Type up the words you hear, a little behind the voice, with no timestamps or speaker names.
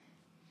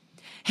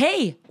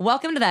Hey,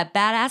 welcome to That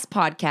Badass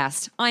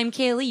Podcast. I'm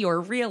Kaylee,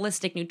 your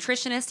realistic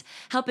nutritionist,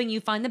 helping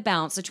you find the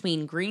balance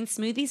between green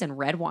smoothies and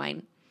red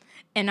wine.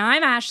 And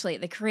I'm Ashley,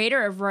 the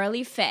creator of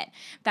Royally Fit,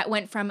 that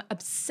went from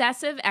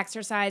obsessive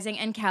exercising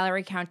and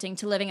calorie counting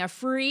to living a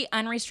free,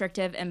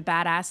 unrestricted, and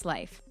badass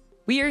life.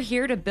 We are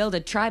here to build a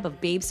tribe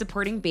of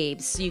babe-supporting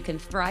babes so you can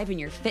thrive in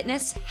your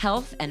fitness,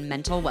 health, and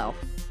mental wealth.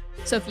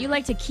 So if you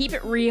like to keep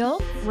it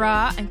real,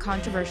 raw, and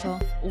controversial,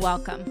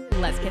 welcome.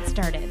 Let's get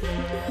started.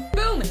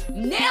 Boom!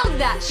 Nailed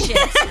that shit!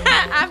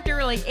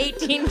 After like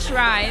 18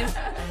 tries.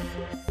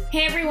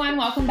 Hey everyone,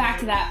 welcome back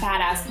to That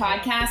Badass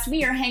Podcast.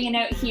 We are hanging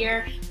out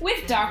here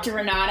with Dr.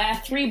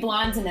 Renata, 3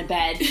 blondes in a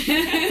bed.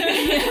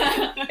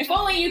 If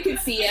only you could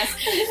see us.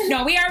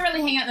 No, we are really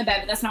hanging out in the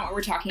bed, but that's not what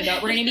we're talking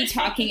about. We're going to be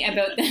talking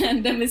about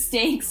the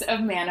mistakes of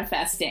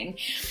manifesting.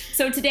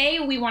 So today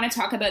we want to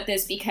talk about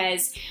this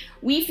because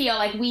we feel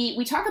like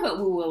we talk about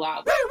woo-woo a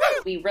lot.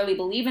 We really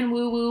believe in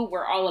woo-woo.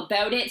 We're all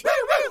about it.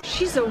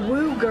 She's a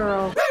woo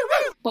girl.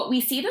 But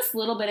we see this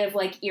little bit of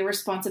like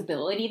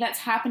irresponsibility that's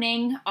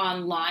happening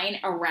online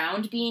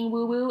around being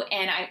woo-woo,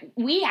 and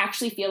we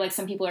actually feel like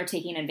some people are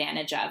taking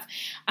advantage of,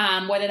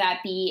 whether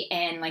that be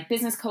in like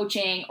business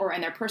coaching or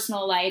in their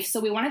personal life. So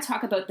we want to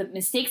talk about the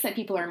mistakes that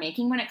people are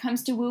making when it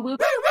comes to woo-woo,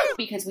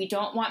 because we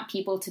don't want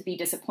people to be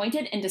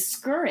disappointed and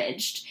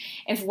discouraged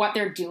if what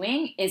they're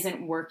doing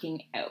isn't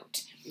working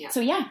out. Yeah.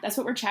 So yeah, that's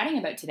what we're chatting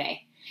about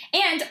today.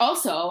 And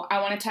also,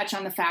 I want to touch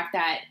on the fact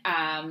that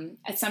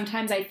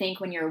sometimes I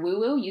think when you're a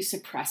woo-woo, you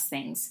suppress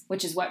things,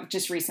 which is what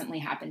just recently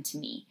happened to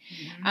me.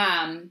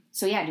 Mm-hmm.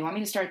 So yeah, do you want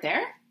me to start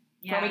there?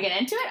 Yeah. Before we get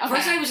into it? Okay.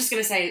 First, I was just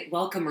going to say,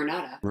 welcome,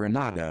 Renata.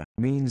 Renata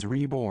means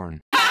reborn.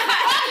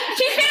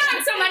 She's been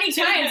on so many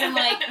times. I'm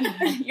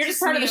like, you're just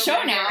part of the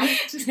show now.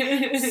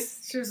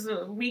 She's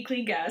a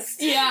weekly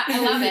guest. Yeah,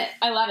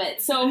 I love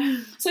it.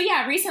 So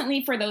yeah,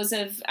 recently, for those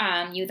of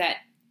you that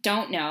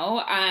don't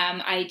know,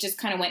 I just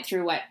kind of went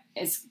through what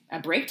is a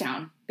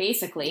breakdown,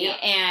 basically. Yeah.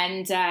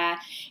 And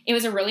it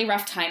was a really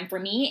rough time for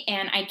me.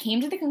 And I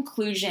came to the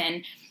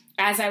conclusion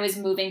as I was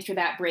moving through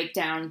that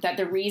breakdown that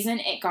the reason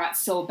it got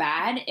so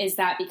bad is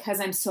that because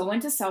I'm so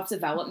into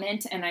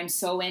self-development and I'm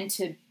so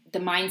into the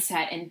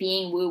mindset and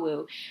being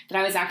woo-woo, that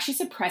I was actually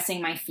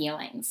suppressing my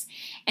feelings.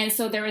 And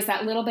so there was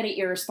that little bit of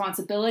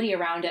irresponsibility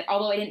around it.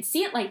 Although I didn't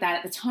see it like that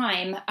at the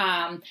time,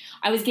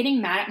 I was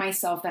getting mad at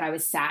myself that I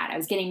was sad. I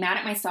was getting mad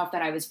at myself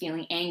that I was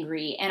feeling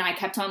angry. And I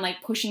kept on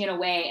like pushing it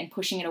away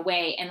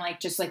and like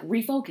just like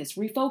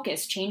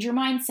refocus, change your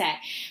mindset.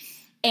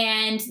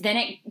 And then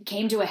it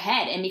came to a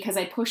head. And because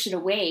I pushed it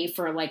away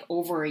for like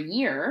over a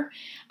year,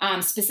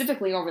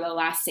 specifically over the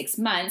last 6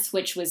 months,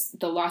 which was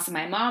the loss of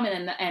my mom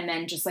and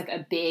then just like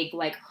a big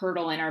like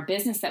hurdle in our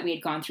business that we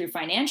had gone through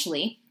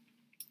financially.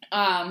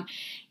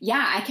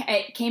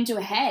 It came to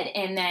a head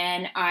and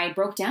then I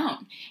broke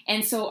down.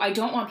 And so I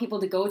don't want people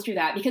to go through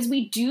that, because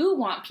we do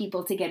want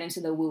people to get into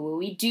the woo-woo.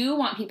 We do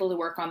want people to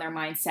work on their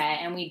mindset,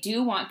 and we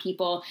do want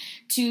people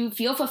to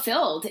feel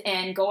fulfilled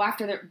and go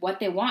after what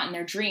they want and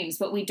their dreams,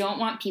 but we don't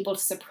want people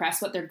to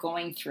suppress what they're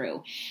going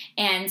through.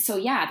 And so,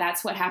 yeah,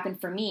 that's what happened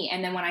for me.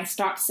 And then when I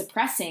stopped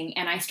suppressing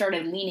and I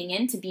started leaning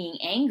into being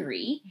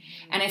angry,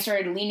 and I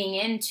started leaning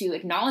into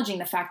acknowledging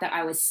the fact that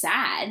I was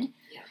sad,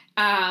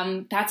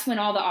 that's when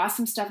all the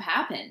awesome stuff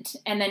happened.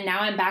 And then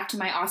now I'm back to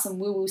my awesome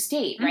woo-woo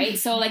state, right?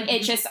 So like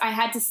I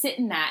had to sit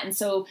in that. And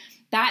so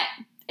that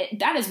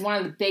is one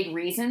of the big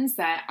reasons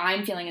that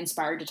I'm feeling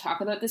inspired to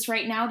talk about this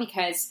right now,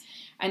 because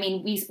I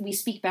mean, we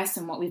speak best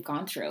in what we've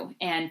gone through.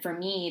 And for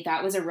me,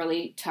 that was a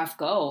really tough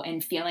go,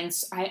 and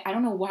feelings, I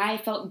don't know why I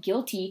felt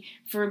guilty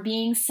for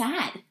being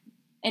sad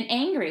and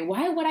angry.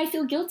 Why would I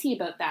feel guilty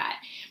about that?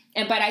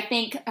 But I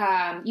think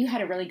you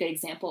had a really good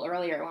example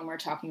earlier when we were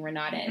talking,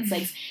 Renata. It's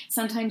like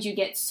sometimes you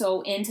get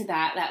so into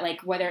that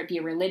like whether it be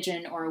a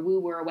religion or a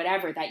woo-woo or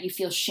whatever, that you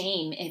feel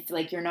shame if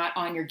like you're not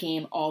on your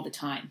game all the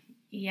time.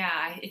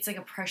 Yeah, it's like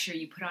a pressure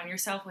you put on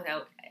yourself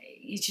without,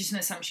 it's just an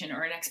assumption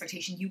or an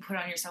expectation you put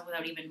on yourself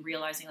without even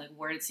realizing like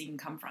where it's even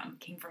come from. It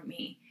came from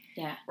me.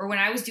 Yeah. Or when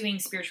I was doing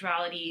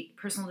spirituality,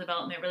 personal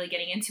development, really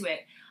getting into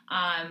it,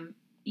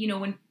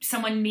 when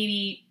someone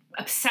maybe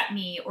upset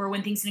me or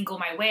when things didn't go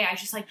my way, I was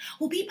just like,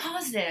 well, be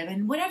positive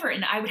and whatever.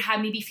 And I would have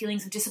maybe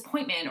feelings of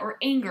disappointment or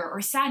anger or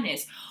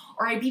sadness,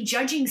 or I'd be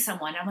judging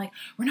someone. I'm like,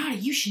 Renata,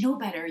 you should know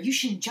better. You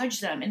shouldn't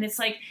judge them. And it's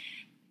like,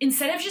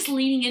 instead of just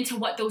leaning into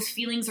what those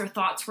feelings or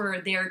thoughts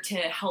were there to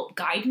help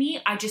guide me,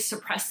 I just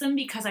suppressed them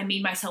because I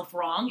made myself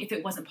wrong if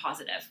it wasn't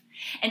positive.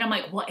 And I'm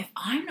like, well, if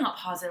I'm not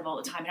positive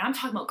all the time and I'm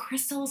talking about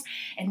crystals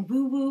and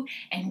woo-woo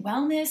and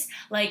wellness,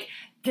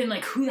 then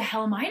who the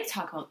hell am I to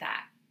talk about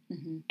that?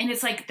 Mm-hmm. And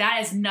it's like, that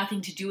has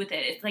nothing to do with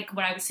it. It's like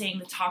what I was saying,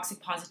 the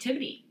toxic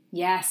positivity.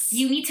 Yes.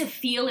 You need to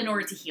feel in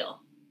order to heal.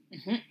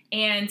 Mm-hmm.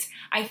 And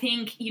I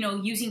think,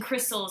 using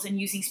crystals and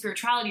using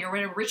spirituality or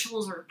whatever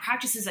rituals or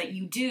practices that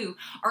you do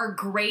are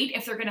great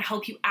if they're going to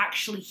help you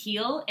actually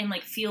heal and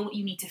feel what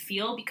you need to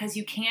feel, because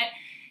you can't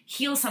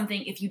heal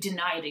something if you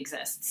deny it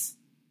exists.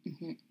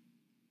 Mm-hmm.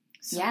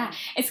 So. Yeah.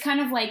 It's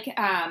kind of like,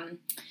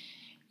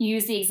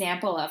 use the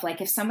example of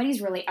if somebody's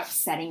really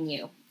upsetting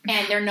you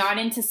and they're not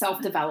into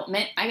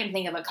self-development. I can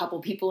think of a couple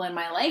people in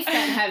my life that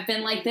have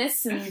been like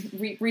this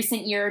in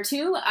recent year or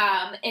two,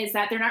 is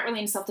that they're not really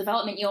into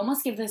self-development. You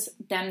almost give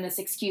them this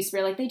excuse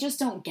where like, they just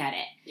don't get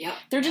it. Yep.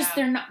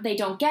 They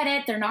don't get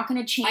it. They're not going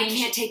to change. I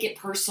can't take it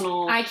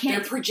personal. I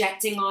can't. They're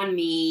projecting on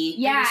me.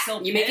 Yeah.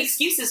 You make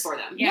excuses for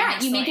them. Yeah,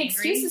 you make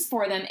excuses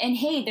for them. And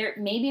hey,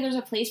 maybe there's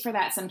a place for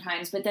that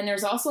sometimes, but then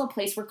there's also a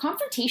place where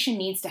confrontation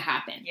needs to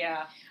happen.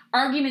 Yeah.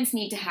 Arguments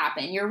need to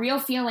happen. Your real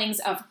feelings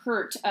of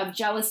hurt, of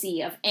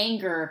jealousy, of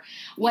anger,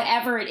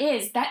 whatever it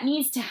is, that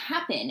needs to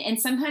happen.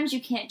 And sometimes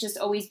you can't just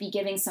always be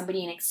giving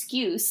somebody an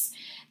excuse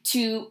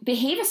to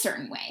behave a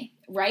certain way,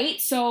 right?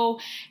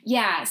 So,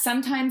 yeah,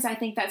 sometimes I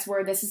think that's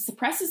where this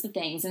suppresses the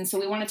things. And so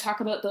we want to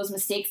talk about those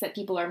mistakes that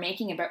people are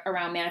making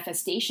around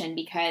manifestation,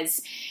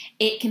 because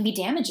it can be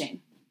damaging.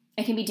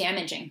 It can be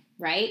damaging,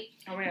 right?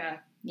 Oh, yeah.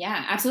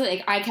 Yeah, absolutely.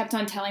 Like, I kept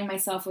on telling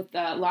myself with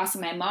the loss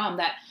of my mom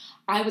that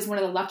I was one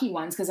of the lucky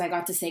ones because I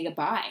got to say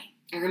goodbye.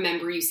 I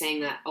remember you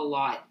saying that a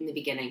lot in the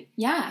beginning.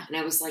 Yeah. And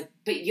I was like,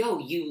 but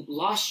you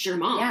lost your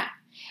mom. Yeah.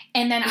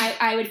 And then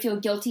I would feel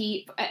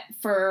guilty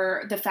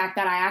for the fact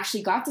that I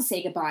actually got to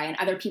say goodbye, and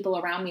other people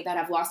around me that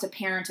have lost a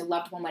parent, a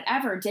loved one,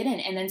 whatever,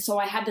 didn't. And then so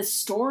I had this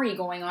story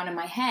going on in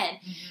my head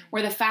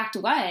where the fact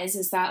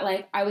is that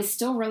like I was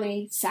still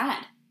really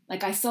sad.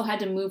 Like I still had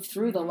to move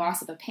through the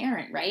loss of a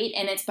parent, right?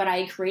 And but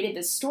I created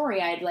this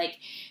story. I'd like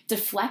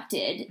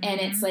deflected, and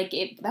it's like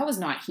that was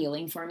not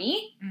healing for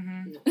me.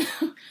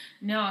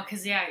 No,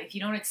 because if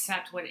you don't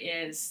accept what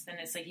is, then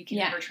it's like you can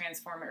never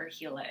transform it or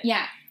heal it.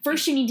 Yeah.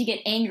 First you need to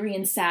get angry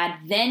and sad,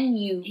 then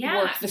you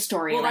work the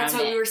story around it. Well, that's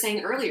what we were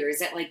saying earlier, is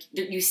that like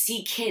you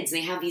see kids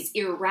and they have these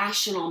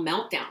irrational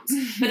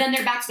meltdowns, but then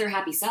they're back to their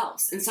happy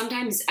selves. And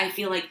sometimes I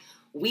feel like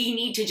we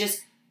need to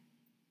just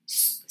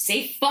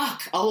say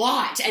fuck a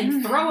lot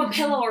and throw a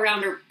pillow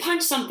around or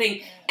punch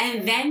something.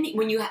 And then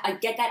when you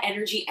get that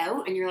energy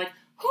out and you're like,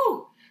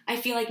 whew, I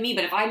feel like me.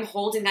 But if I'm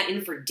holding that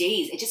in for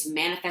days, it just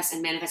manifests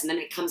and manifests, and then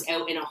it comes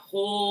out in a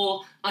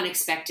whole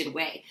unexpected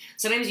way.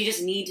 Sometimes you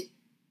just need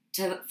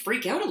to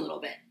freak out a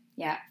little bit.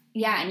 Yeah.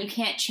 Yeah, and you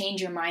can't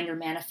change your mind or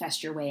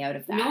manifest your way out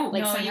of that. No,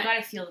 you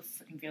gotta feel the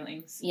freaking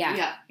feelings.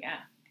 Yeah.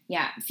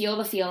 Feel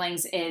the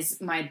feelings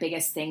is my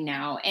biggest thing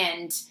now.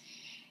 And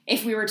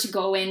if we were to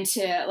go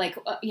into like,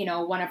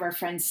 one of our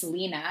friends,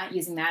 Selena,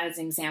 using that as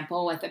an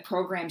example with a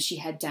program she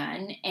had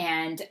done,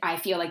 and I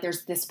feel like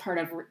there's this part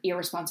of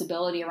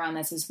irresponsibility around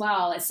this as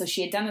well. So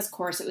she had done this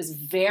course. It was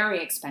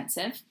very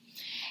expensive.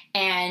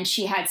 And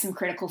she had some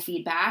critical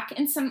feedback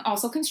and some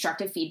also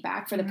constructive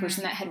feedback for the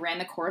person that had ran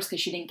the course,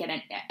 because she didn't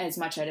get as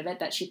much out of it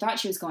that she thought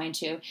she was going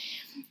to.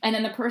 And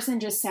then the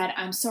person just said,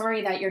 I'm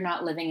sorry that you're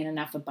not living in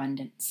enough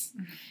abundance.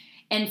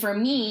 And for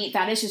me,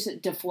 that is just a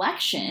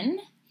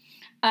deflection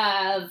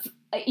of,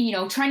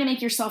 trying to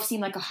make yourself seem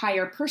like a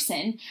higher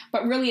person,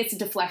 but really it's a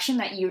deflection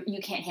that you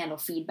can't handle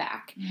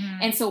feedback.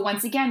 And so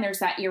once again, there's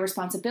that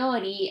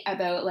irresponsibility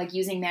about like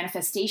using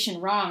manifestation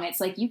wrong.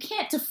 It's like, you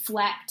can't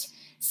deflect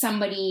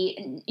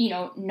somebody,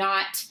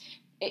 not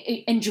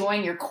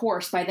enjoying your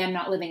course by them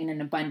not living in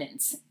an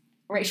abundance.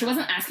 Right? She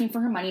wasn't asking for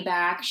her money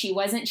back. She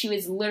was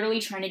literally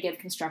trying to give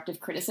constructive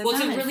criticism. Well,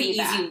 it's a really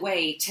easy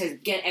way to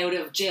get out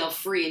of jail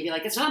free and be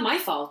like, it's not my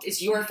fault.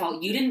 It's your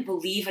fault. You didn't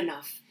believe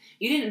enough.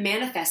 You didn't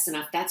manifest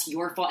enough. That's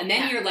your fault. And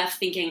then you're left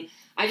thinking,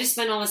 I just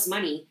spent all this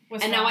money,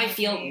 and now I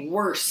feel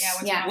worse.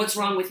 What's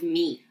wrong with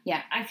me?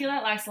 Yeah. I feel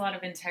that lacks a lot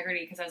of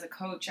integrity, because as a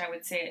coach, I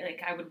would say,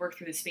 like, I would work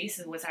through the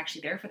spaces of what's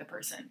actually there for the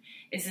person.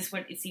 Is this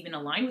what it's even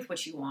aligned with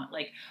what you want?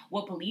 Like,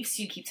 what beliefs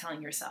do you keep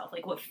telling yourself?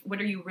 Like,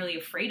 what are you really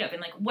afraid of? And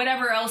like,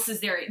 whatever else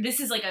is there, this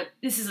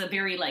is a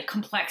very like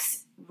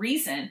complex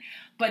reason,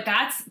 but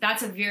that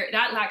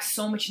lacks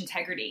so much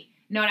integrity.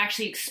 Not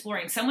actually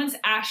exploring. Someone's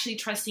actually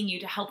trusting you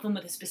to help them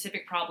with a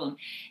specific problem.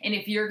 And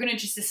if you're going to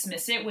just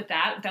dismiss it with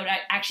that without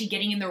actually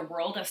getting in their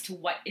world as to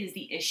what is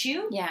the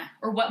issue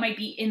or what might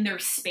be in their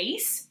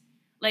space,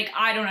 like,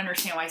 I don't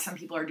understand why some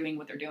people are doing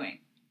what they're doing.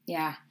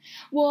 Yeah.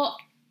 Well,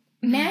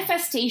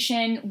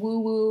 manifestation,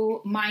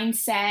 woo-woo,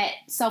 mindset,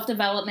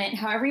 self-development,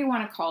 however you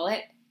want to call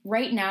it,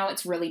 right now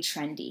it's really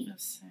trendy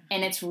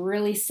and it's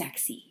really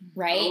sexy,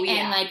 right? Oh, yeah.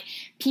 And like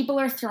people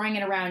are throwing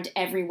it around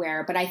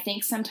everywhere, but I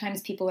think sometimes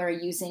people are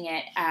using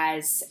it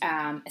as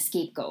a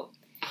scapegoat.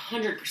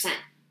 100%.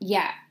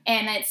 Yeah.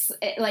 And it's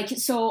like,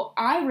 so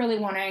I really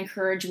want to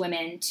encourage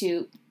women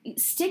to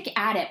stick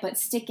at it, but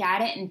stick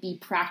at it and be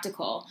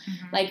practical.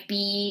 Like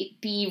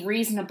be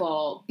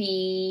reasonable,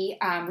 be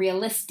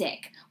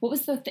realistic. What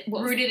was the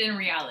rooted in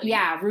reality?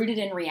 Yeah, rooted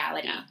in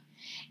reality. Yeah.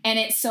 And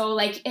it's so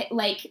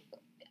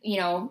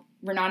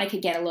Renata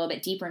could get a little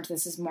bit deeper into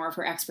this, is more of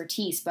her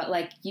expertise, but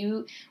like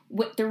the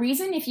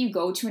reason if you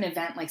go to an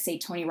event like say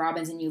Tony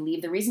Robbins and you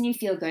leave, the reason you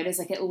feel good is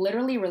like it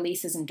literally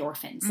releases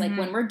endorphins. Like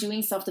when we're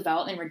doing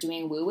self-development, we're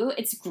doing woo-woo,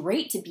 it's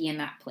great to be in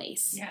that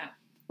place. Yeah.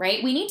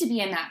 Right? We need to be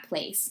in that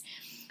place.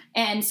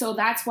 And so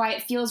that's why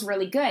it feels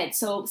really good.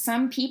 So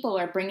some people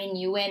are bringing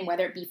you in,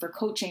 whether it be for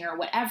coaching or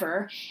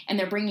whatever, and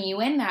they're bringing you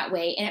in that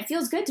way. And it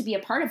feels good to be a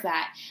part of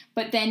that.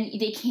 But then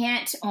they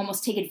can't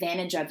almost take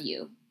advantage of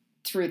you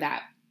through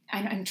that.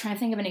 I'm trying to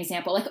think of an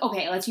example. Like,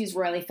 okay, let's use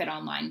Royally Fit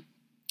Online.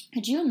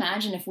 Could you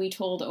imagine if we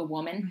told a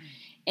woman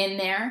in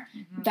there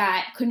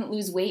that couldn't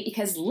lose weight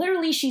because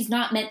literally she's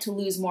not meant to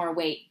lose more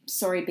weight?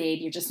 Sorry, babe,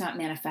 you're just not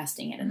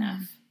manifesting it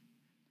enough.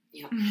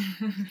 Yeah.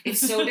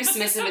 It's so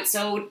dismissive. It's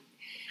so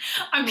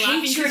I'm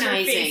laughing because her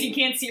face, patronizing. you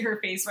can't see her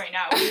face right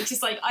now. It's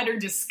just like utter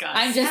disgust.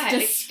 I'm just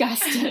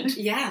disgusted.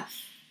 Yeah.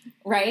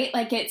 Right?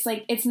 Like,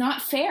 it's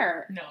not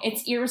fair. No.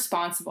 It's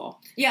irresponsible.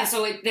 Yeah,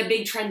 so the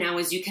big trend now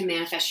is you can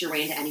manifest your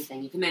way into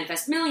anything. You can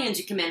manifest millions,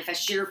 you can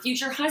manifest your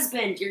future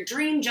husband, your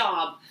dream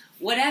job,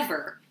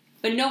 whatever.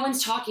 But no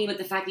one's talking about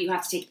the fact that you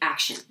have to take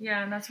action.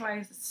 Yeah, and that's why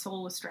it's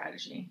soul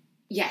strategy.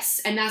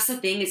 Yes, and that's the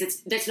thing,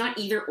 is that's not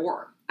either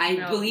or. I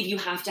believe you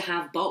have to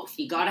have both.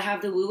 You got to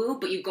have the woo-woo,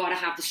 but you got to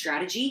have the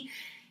strategy.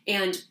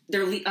 And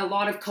a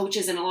lot of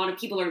coaches and a lot of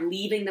people are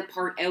leaving the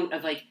part out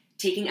of like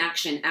taking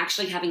action,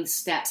 actually having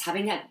steps,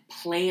 having a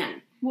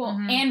plan. Well,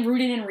 and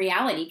rooted in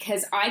reality,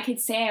 because I could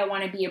say I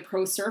want to be a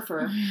pro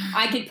surfer.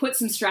 I could put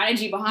some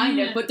strategy behind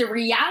it, but the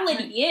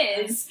reality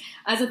is,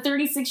 as a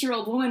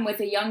 36-year-old woman with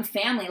a young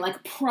family,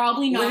 like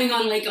probably not living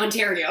on Lake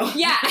Ontario.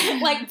 Yeah,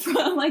 like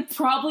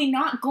probably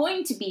not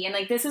going to be. And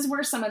like this is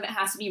where some of it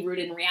has to be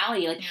rooted in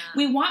reality. Like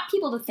we want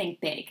people to think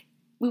big.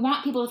 We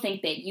want people to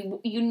think big.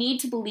 You need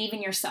to believe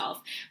in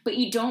yourself, but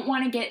you don't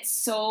want to get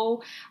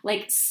so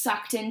like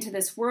sucked into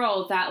this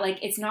world that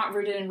like it's not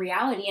rooted in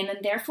reality, and then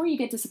therefore you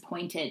get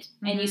disappointed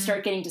and you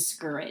start getting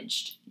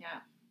discouraged.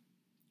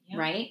 Yeah.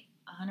 Right?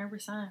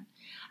 100%.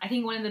 I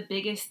think one of the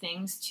biggest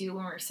things too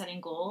when we're setting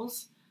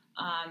goals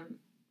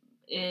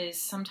is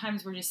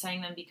sometimes we're just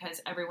setting them because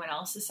everyone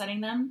else is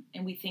setting them,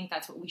 and we think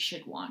that's what we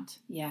should want.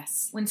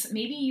 Yes. When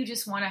maybe you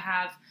just want to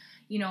have,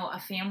 you know, a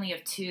family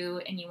of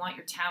 2 and you want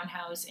your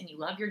townhouse and you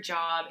love your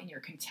job and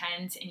you're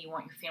content and you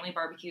want your family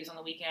barbecues on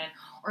the weekend,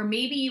 or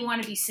maybe you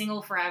want to be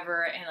single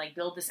forever and like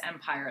build this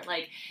empire.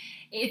 Like,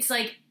 it's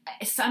like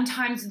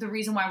sometimes the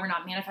reason why we're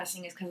not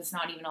manifesting is because it's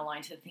not even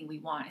aligned to the thing we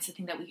want. It's the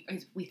thing that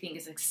we think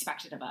is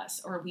expected of us,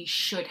 or we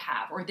should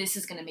have, or this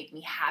is going to make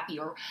me happy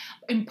or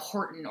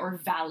important or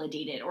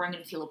validated, or I'm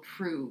going to feel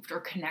approved or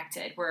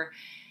connected, where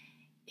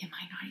it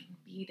might not even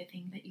be the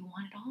thing that you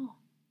want at all.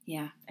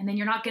 Yeah. And then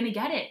you're not going to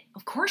get it.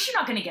 Of course you're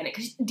not going to get it,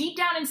 because deep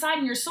down inside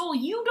in your soul,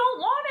 you don't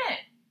want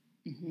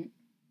it. Mm-hmm.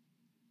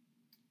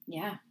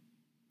 Yeah,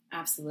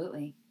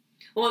 absolutely.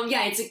 Well,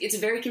 yeah, it's a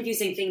very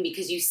confusing thing,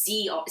 because you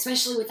see,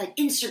 especially with like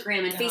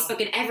Instagram and Facebook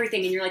and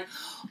everything, and you're like,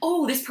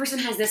 oh, this person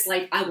has this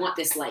life, I want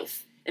this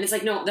life. And it's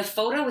like, no, the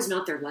photo is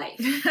not their life.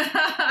 You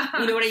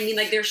know what I mean?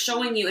 Like, they're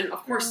showing you, and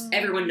of course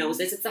everyone knows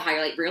this, it's the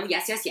highlight reel,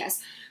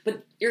 yes.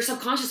 But your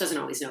subconscious doesn't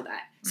always know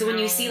that. So when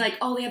you see like,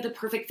 oh, they have the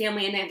perfect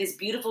family and they have this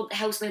beautiful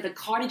house and they have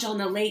the cottage on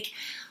the lake,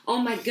 oh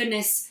my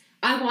goodness,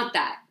 I want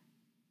that.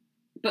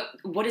 But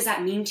what does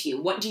that mean to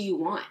you? What do you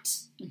want?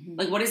 Mm-hmm.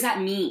 Like, what does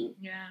that mean?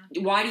 Yeah.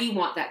 Why do you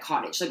want that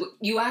cottage? Like,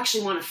 you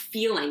actually want a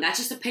feeling. That's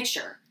just a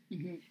picture.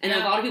 Mm-hmm. And a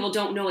lot of people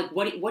don't know, like,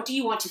 what do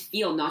you want to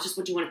feel, not just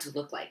what you want it to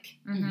look like.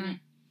 Mm-hmm.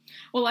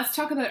 Well, let's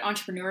talk about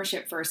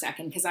entrepreneurship for a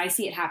second, because I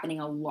see it happening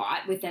a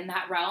lot within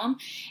that realm.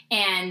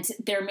 And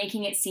they're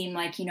making it seem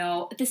like, you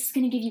know, this is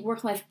going to give you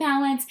work-life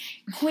balance.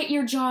 Quit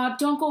your job.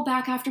 Don't go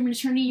back after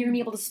maternity. You're going to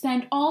be able to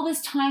spend all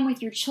this time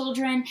with your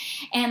children.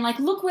 And like,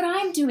 look what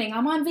I'm doing.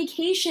 I'm on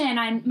vacation.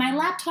 My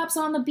laptop's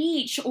on the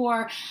beach,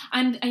 or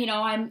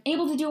I'm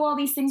able to do all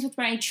these things with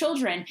my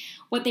children.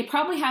 What they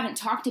probably haven't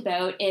talked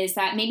about is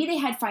that maybe they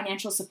had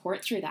financial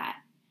support through that.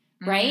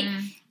 Right?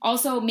 Mm-hmm.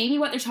 Also, maybe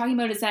what they're talking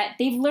about is that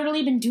they've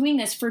literally been doing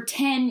this for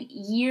 10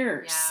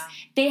 years. Yeah.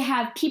 They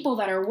have people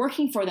that are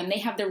working for them. They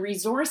have the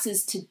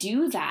resources to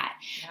do that.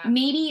 Yeah.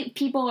 Maybe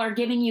people are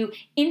giving you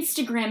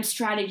Instagram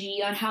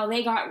strategy on how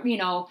they got,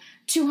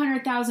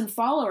 200,000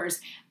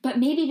 followers, but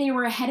maybe they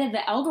were ahead of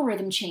the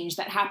algorithm change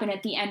that happened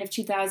at the end of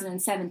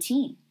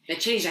 2017. It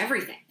changed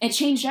everything. It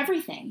changed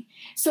everything.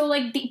 So,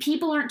 like,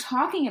 people aren't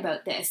talking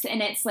about this,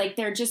 and it's like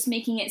they're just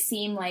making it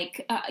seem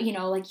like,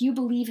 like you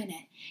believe in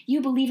it.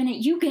 You believe in it.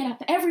 You get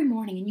up every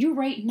morning and you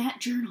write in that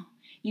journal.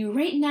 You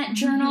write in that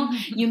journal,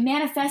 you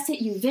manifest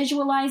it, you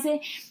visualize it,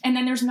 and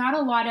then there's not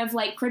a lot of,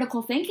 like,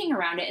 critical thinking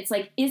around it. It's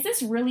like, is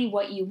this really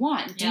what you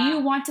want? Do you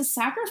want to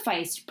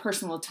sacrifice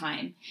personal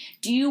time?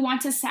 Do you want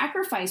to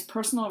sacrifice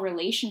personal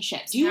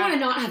relationships? Do you want to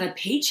not have a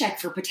paycheck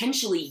for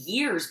potentially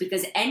years,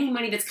 because any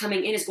money that's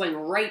coming in is going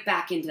right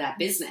back into that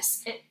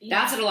business?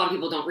 That's what a lot of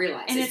people don't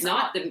realize. And it's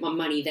not the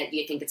money that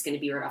you think it's going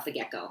to be right off the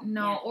get-go.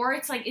 No, or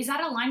it's like, is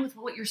that aligned with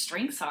what your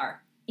strengths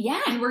are?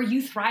 Yeah. And where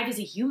you thrive as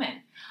a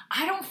human.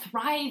 I don't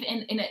thrive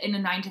in a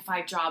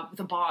 9-to-5 job with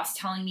a boss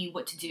telling me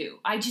what to do.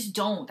 I just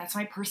don't. That's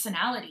my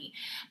personality.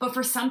 But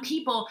for some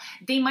people,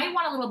 they might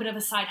want a little bit of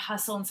a side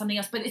hustle and something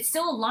else, but it's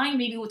still aligned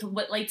maybe with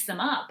what lights them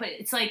up. But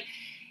it's like,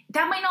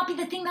 that might not be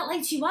the thing that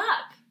lights you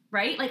up,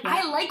 right? Like,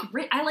 yeah.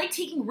 I like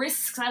taking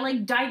risks. I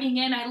like diving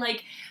in. I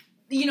like,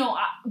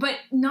 but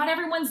not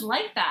everyone's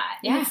like that.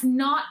 Yeah. And it's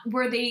not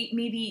where they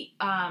maybe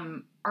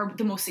are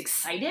the most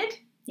excited.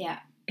 Yeah.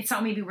 It's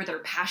not maybe where their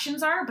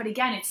passions are, but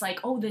again, it's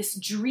like, oh, this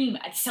dream,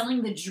 it's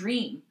selling the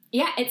dream.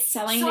 Yeah, it's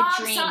selling the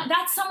dream.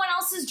 That's someone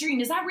else's dream.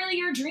 Is that really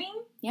your dream?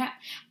 Yeah.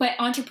 But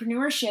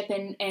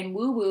entrepreneurship and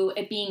woo-woo,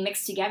 it being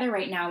mixed together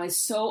right now is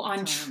so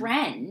on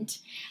trend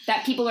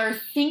that people are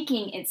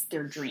thinking it's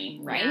their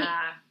dream, right?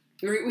 Yeah.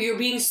 You're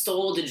being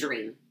sold a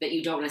dream that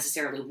you don't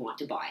necessarily want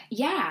to buy.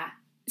 Yeah.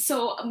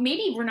 So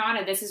maybe,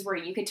 Renata, this is where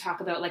you could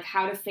talk about like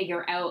how to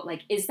figure out,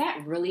 like, is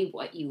that really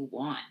what you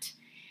want?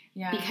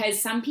 Yeah. Because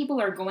some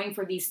people are going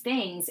for these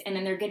things and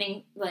then they're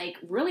getting like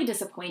really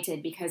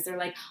disappointed because they're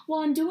like, well,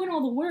 I'm doing all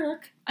the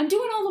work and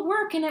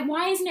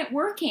why isn't it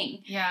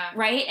working? Yeah.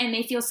 Right? And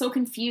they feel so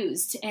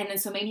confused. And then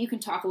so maybe you can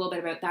talk a little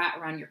bit about that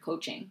around your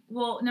coaching.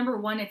 Well, number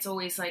one, it's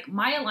always like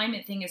my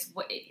alignment thing is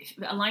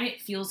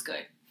alignment feels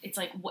good. It's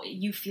like what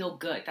you feel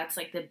good. That's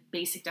like the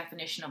basic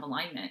definition of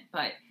alignment.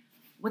 But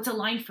what's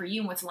aligned for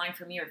you and what's aligned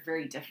for me are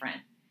very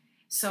different.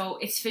 So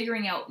it's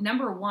figuring out,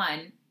 number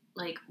one,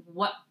 like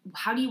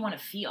how do you want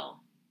to feel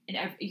in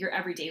your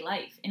everyday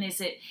life? And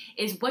is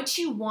what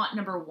you want,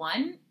 number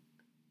one,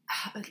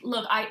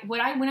 look, when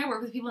I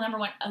work with people, number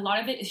one, a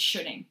lot of it is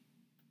shoulding.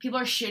 People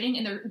are shoulding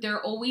and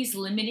they're always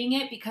limiting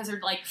it because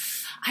they're like,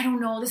 I don't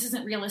know, this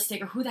isn't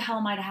realistic, or who the hell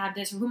am I to have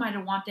this, or who am I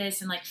to want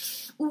this? And like,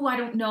 ooh, I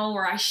don't know,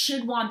 or I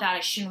should want that, I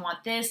shouldn't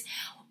want this.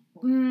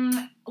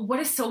 What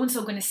is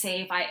so-and-so going to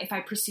say if I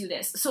pursue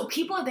this? So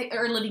people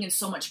are living in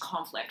so much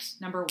conflict,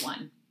 number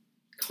one.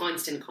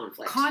 Constant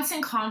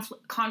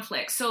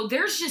conflict. So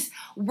there's just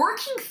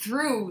working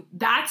through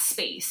that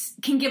space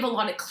can give a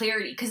lot of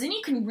clarity, because then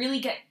you can really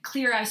get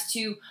clear as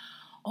to,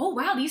 oh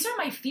wow, these are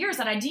my fears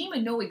that I didn't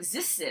even know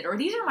existed, or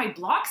these are my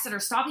blocks that are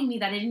stopping me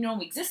that I didn't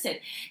know existed.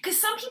 Because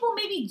some people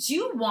maybe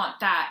do want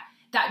that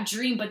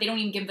dream, but they don't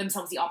even give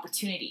themselves the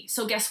opportunity.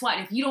 So guess what?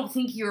 If you don't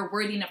think you're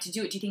worthy enough to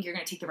do it, do you think you're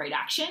going to take the right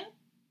action?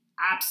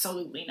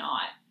 Absolutely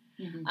not.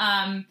 Mm-hmm.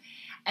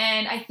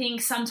 And I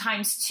think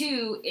sometimes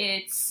too,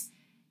 it's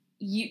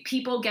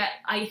people get,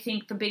 I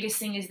think the biggest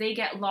thing is they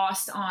get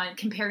lost on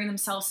comparing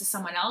themselves to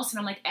someone else. And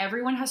I'm like,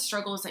 everyone has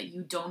struggles that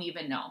you don't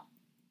even know.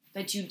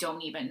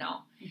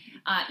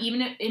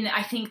 Mm-hmm. And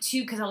I think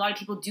too, because a lot of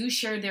people do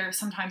share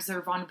sometimes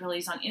their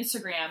vulnerabilities on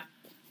Instagram,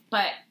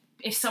 but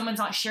if someone's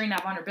not sharing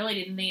that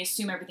vulnerability, then they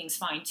assume everything's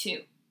fine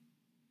too.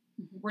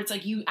 Mm-hmm. Where it's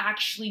like, you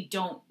actually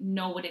don't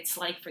know what it's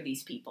like for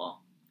these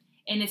people.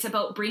 And it's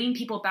about bringing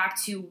people back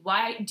to,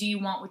 why do you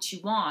want what you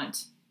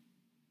want?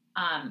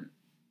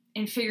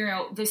 And figuring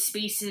out the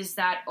spaces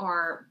that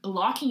are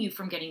blocking you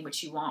from getting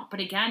what you want. But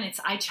again,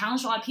 I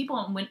challenge a lot of people,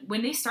 and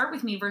when they start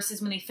with me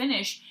versus when they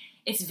finish,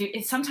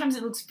 sometimes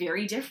it looks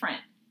very different.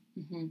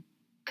 Mm-hmm.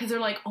 Because they're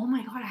like, oh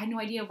my God, I had no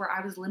idea where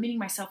I was limiting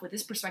myself with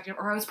this perspective,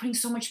 or I was putting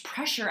so much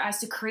pressure as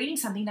to creating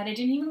something that I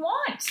didn't even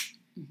want.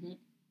 Mm-hmm.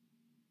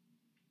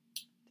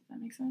 Does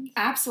that make sense?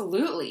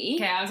 Absolutely.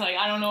 Okay, I was like,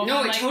 I don't know.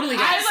 No, it totally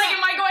does. I was like,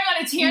 am I going on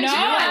a tangent? No,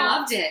 I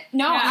loved it.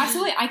 No, Yeah.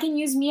 absolutely. I can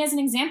use me as an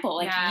example.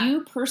 Like, Yeah.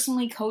 you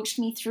personally coached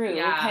me through,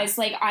 because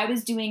like I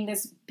was doing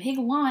this big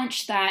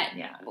launch that,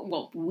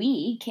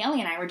 Kaylee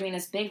and I were doing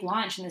this big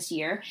launch in this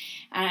year,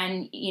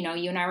 and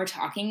you and I were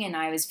talking, and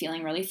I was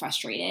feeling really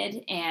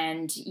frustrated,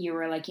 and you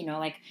were like,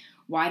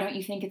 why don't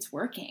you think it's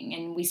working?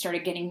 And we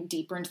started getting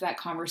deeper into that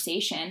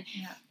conversation.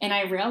 Yeah. And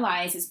I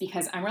realized it's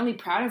because I'm really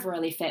proud of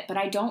Royally Fit, but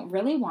I don't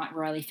really want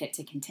Royally Fit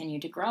to continue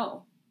to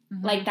grow.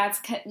 Mm-hmm. Like,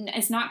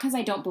 it's not because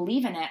I don't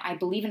believe in it. I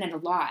believe in it a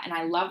lot, and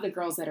I love the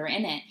girls that are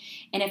in it.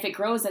 And if it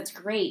grows, that's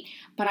great.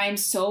 But I'm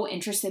so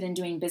interested in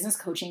doing business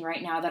coaching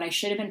right now that I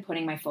should have been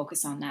putting my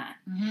focus on that.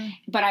 Mm-hmm.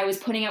 But I was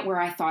putting it where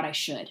I thought I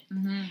should.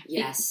 Mm-hmm.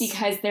 Yes.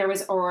 Because there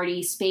was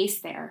already space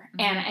there.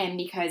 Mm-hmm. And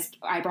because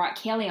I brought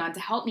Kaylee on to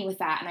help me with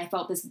that. And I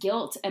felt this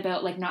guilt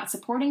about like not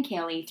supporting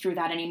Kaylee through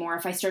that anymore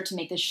if I start to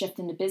make this shift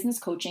into business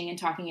coaching and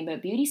talking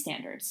about beauty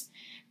standards.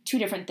 Two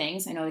different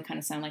things. I know they kind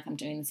of sound like I'm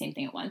doing the same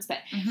thing at once, but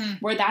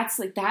where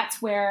that's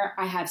where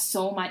I have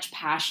so much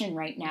passion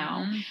right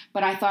now. Mm-hmm.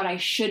 But I thought I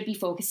should be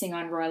focusing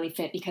on Royally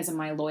Fit because of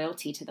my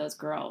loyalty to those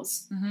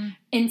girls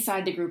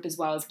inside the group as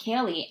well as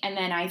Kaylee. And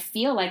then I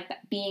feel like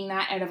being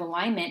that out of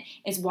alignment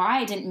is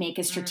why I didn't make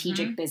a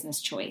strategic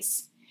business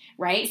choice.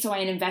 Right? So I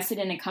invested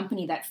in a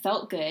company that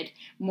felt good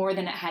more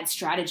than it had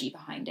strategy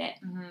behind it.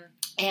 Mm-hmm.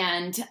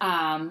 And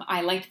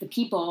I liked the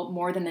people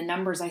more than the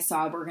numbers I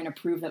saw were going to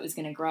prove that was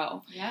going to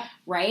grow. Yeah.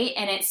 Right?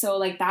 And it's so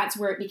like that's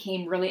where it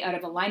became really out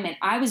of alignment.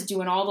 I was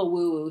doing all the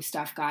woo-woo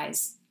stuff,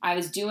 guys. I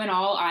was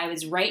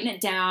writing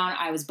it down.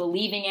 I was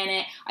believing in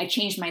it. I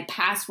changed my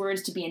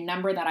passwords to be a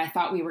number that I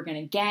thought we were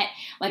going to get.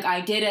 Like,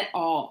 I did it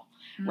all.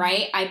 Mm-hmm.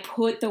 Right? I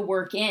put the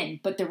work in.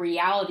 But the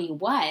reality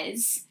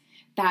was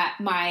that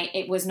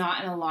it was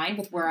not in line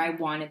with where I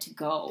wanted to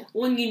go.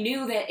 Well, and you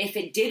knew that if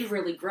it did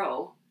really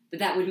grow,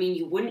 that would mean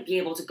you wouldn't be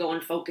able to go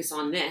and focus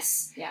on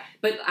this. Yeah.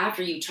 But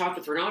after you talked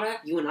with Renata,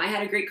 you and I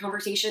had a great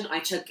conversation. I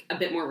took a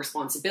bit more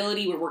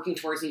responsibility. We're working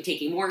towards me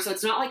taking more. So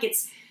it's not like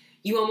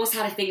you almost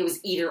had to think it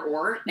was either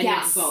or and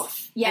not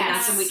both. Yes. And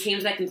that's when we came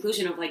to that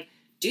conclusion of like,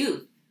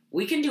 dude,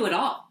 we can do it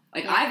all.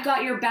 Like, I've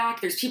got your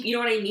back. There's people, you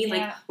know what I mean? Yeah.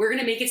 Like, we're going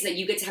to make it so that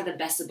you get to have the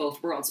best of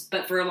both worlds.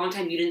 But for a long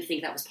time, you didn't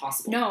think that was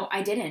possible. No,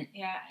 I didn't.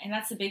 Yeah, and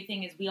that's the big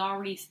thing is we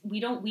already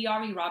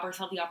rob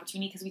ourselves the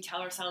opportunity because we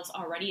tell ourselves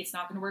already it's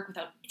not going to work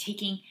without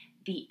taking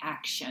the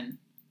action.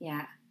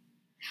 Yeah.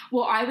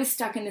 Well, I was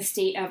stuck in the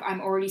state of,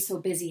 I'm already so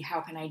busy,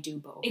 how can I do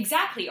both?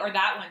 Exactly. Or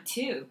that one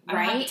too. I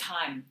don't have the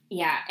time.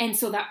 Yeah. And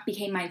so that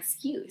became my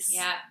excuse.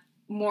 Yeah.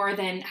 More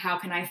than how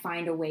can I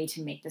find a way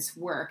to make this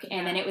work?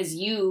 And then it was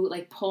you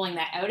like pulling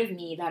that out of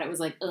me that it was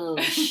like, oh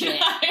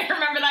shit. I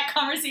remember that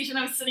conversation.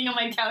 I was sitting on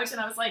my couch and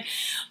I was like,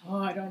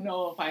 oh, I don't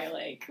know if I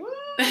like.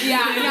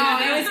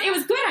 It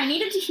was good. I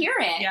needed to hear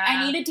it. Yeah.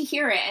 I needed to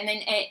hear it. And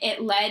then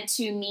it led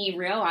to me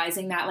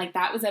realizing that like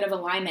that was out of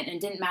alignment, and it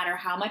didn't matter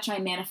how much I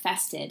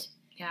manifested.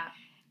 Yeah.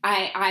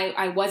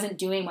 I wasn't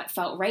doing what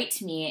felt right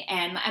to me.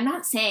 And I'm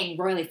not saying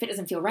Royally Fit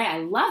doesn't feel right. I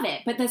love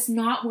it. But that's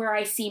not where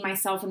I see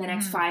myself in the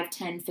next 5,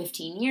 10,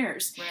 15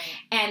 years. Right.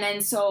 And then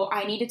so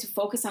I needed to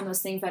focus on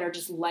those things that are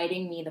just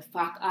lighting me the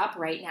fuck up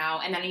right now.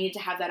 And then I needed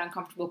to have that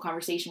uncomfortable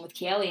conversation with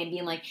Kaylee and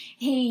being like,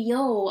 hey,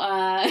 yo,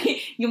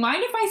 you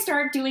mind if I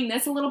start doing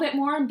this a little bit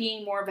more and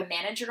being more of a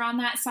manager on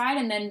that side?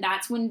 And then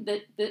that's when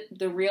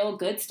the real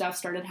good stuff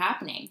started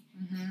happening.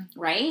 Mm-hmm.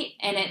 Right?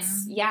 And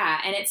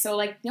it's so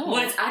like, no.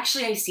 Well, it's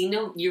actually, I've seen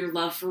your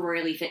love for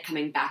Royally Fit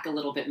coming back a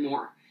little bit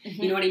more.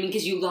 Mm-hmm. You know what I mean?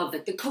 Because you love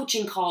the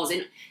coaching calls,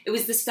 and it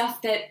was the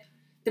stuff that,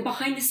 the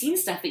behind the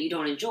scenes stuff that you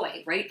don't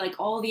enjoy, right? Like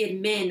all the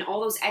admin,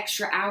 all those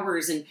extra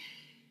hours, and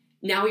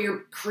now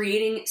you're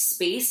creating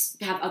space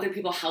to have other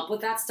people help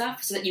with that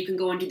stuff so that you can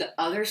go and do the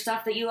other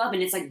stuff that you love,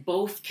 and it's like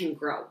both can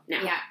grow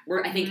now. Yeah.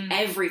 Where I think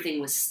everything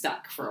was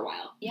stuck for a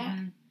while. Yeah.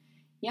 Mm-hmm.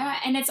 Yeah,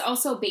 and it's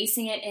also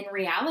basing it in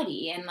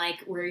reality, and like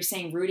where you're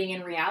saying rooting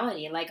in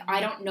reality. Like I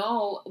don't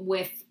know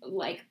with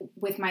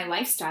my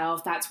lifestyle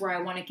if that's where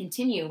I want to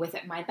continue with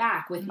it, my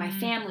back, with my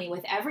family,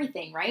 with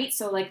everything, right?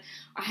 So like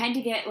I had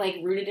to get like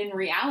rooted in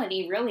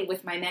reality really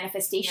with my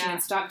manifestation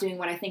and stop doing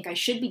what I think I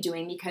should be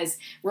doing because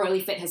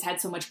Royally Fit has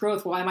had so much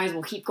growth. Well, I might as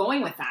well keep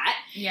going with that.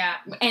 Yeah.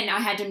 And I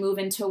had to move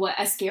into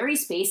a scary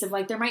space of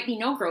like there might be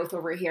no growth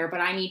over here, but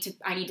I need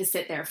to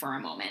sit there for a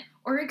moment.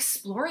 Or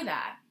explore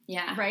that.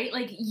 Yeah. Right?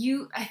 Like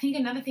I think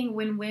another thing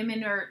when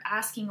women are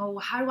asking, oh,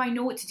 how do I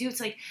know what to do? It's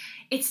like,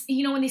 it's,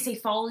 when they say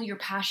follow your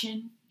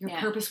passion, your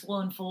purpose will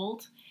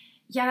unfold.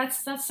 Yeah,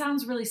 that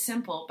sounds really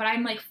simple, but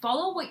I'm like,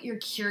 follow what you're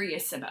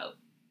curious about.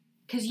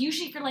 Because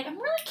usually if you're like, I'm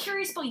really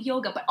curious about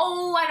yoga, but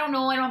I don't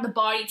know, I don't have the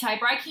body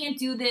type, or I can't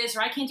do this,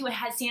 or I can't do a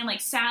headstand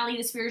like Sally,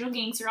 the spiritual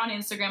gangster on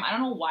Instagram. I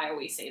don't know why I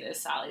always say this,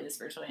 Sally, the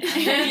spiritual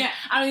gangster.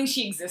 I don't think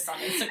she exists on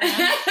Instagram.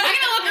 I'm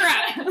gonna look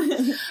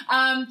her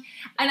up.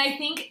 And I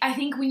think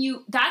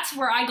when that's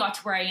where I got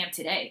to where I am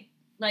today.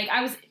 Like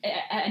I was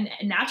a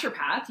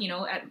naturopath,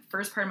 at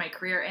first part of my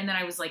career, and then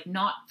I was like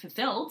not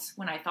fulfilled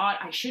when I thought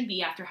I should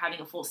be after having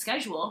a full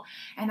schedule.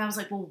 And I was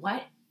like, well,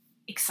 what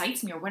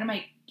excites me, or what am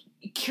I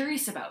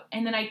curious about?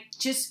 And then I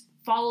just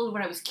followed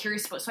what I was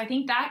curious about. So I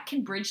think that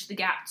can bridge the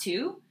gap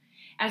too,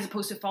 as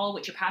opposed to follow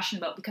what you're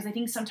passionate about, because I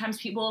think sometimes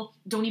people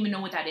don't even know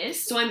what that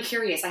is. So I'm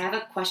curious. I have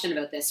a question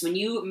about this. When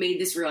you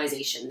made this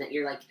realization that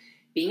you're like,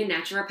 being a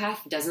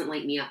naturopath doesn't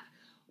light me up,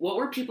 what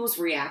were people's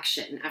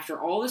reaction after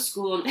all the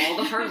school and all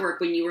the hard work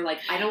when you were like,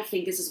 I don't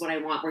think this is what I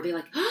want? Were they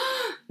like,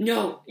 oh,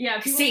 no,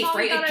 safe,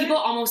 right? Like people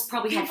almost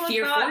probably had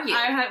fear for you.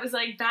 I was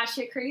like, that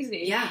shit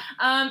crazy. Yeah.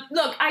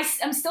 Look,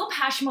 I'm still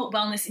passionate about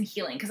wellness and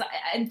healing because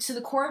and to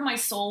the core of my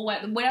soul,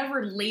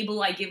 whatever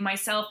label I give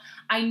myself,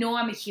 I know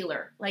I'm a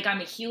healer. Like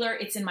I'm a healer.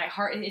 It's in my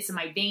heart. It's in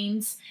my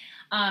veins.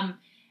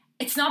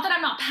 It's not that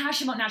I'm not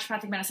passionate about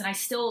naturopathic medicine. I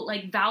still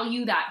like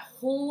value that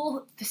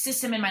whole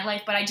system in my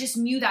life, but I just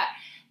knew that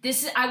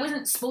I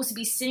wasn't supposed to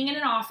be sitting in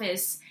an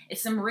office at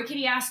some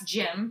rickety ass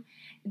gym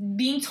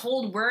being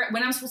told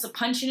when I'm supposed to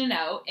punch in and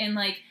out, and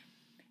like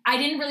I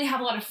didn't really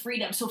have a lot of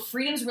freedom. So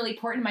freedom is really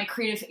important. My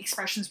creative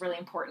expression is really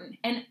important.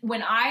 And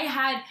when I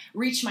had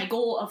reached my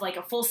goal of like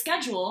a full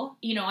schedule,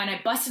 and I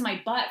busted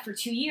my butt for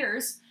 2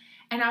 years,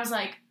 and I was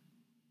like,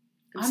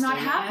 I'm not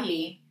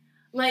happy.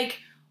 Like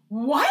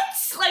what?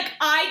 Like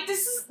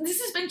this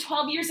has been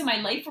 12 years of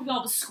my life for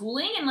all the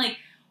schooling, and like,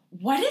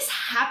 what is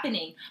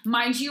happening?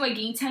 Mind you, I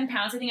gained 10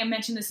 pounds. I think I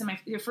mentioned this in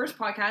your first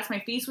podcast. My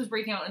face was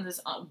breaking out in this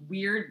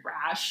weird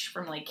rash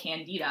from like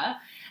candida.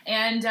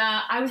 And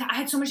I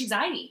had so much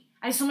anxiety.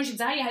 I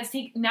had to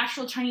take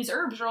natural Chinese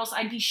herbs or else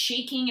I'd be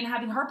shaking and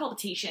having heart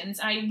palpitations.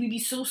 And we'd be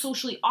so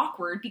socially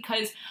awkward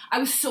because I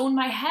was so in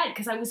my head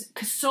because I was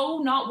so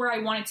not where I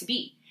wanted to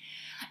be.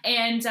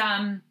 And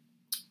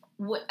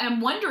I'm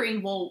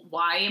wondering, well,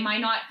 why am I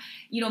not,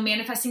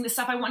 manifesting the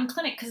stuff I want in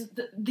clinic? Because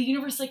the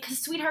universe is like, because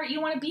sweetheart, you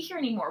don't want to be here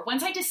anymore.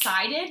 Once I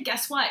decided,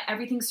 guess what?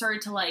 Everything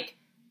started to like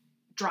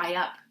dry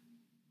up.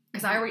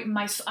 Because I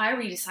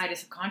already decided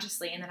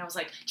subconsciously, and then I was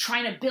like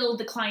trying to build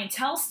the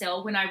clientele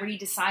still when I already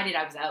decided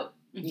I was out.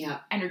 Yeah,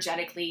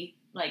 energetically,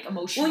 like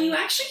emotionally. Well,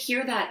 you actually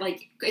hear that,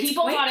 like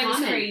people thought I was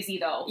crazy,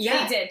 though.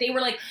 Yeah, they did. They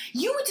were like,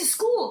 "You went to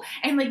school,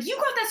 and like you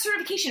got that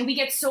certification." We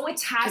get so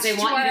attached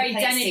to our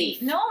identity.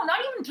 No, not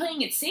even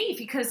playing it safe,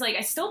 because like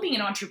I still being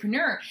an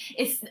entrepreneur.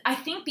 I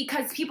think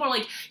because people are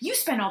like, "You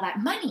spent all that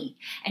money,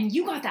 and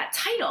you got that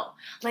title,"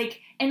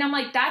 like, and I'm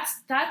like,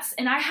 that's,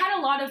 and I had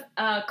a lot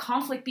of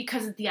conflict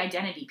because of the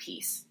identity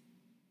piece.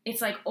 It's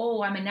like,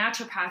 oh, I'm a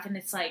naturopath, and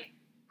it's like,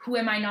 who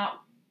am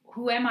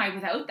I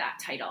without that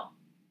title?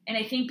 And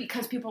I think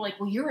because people are like,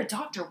 well, you're a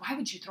doctor. Why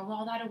would you throw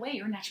all that away?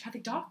 You're a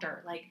naturopathic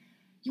doctor. Like,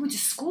 you went to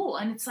school.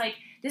 And it's like,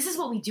 this is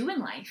what we do in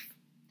life.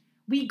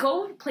 We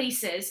go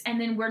places and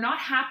then we're not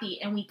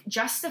happy and we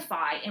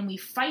justify and we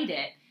fight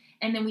it.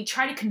 And then we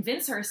try to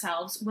convince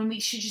ourselves when we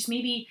should just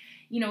maybe,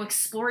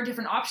 explore a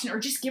different option or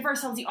just give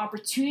ourselves the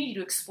opportunity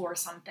to explore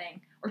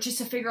something or just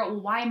to figure out, well,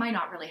 why am I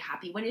not really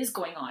happy? What is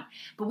going on?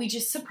 But we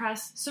just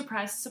suppress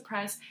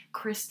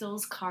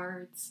crystals,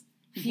 cards,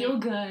 feel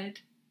good.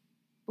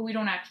 But we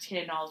don't actually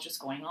acknowledge what's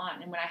going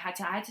on. And when I had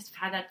to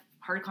have that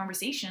hard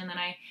conversation, and then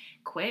I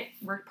quit,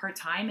 worked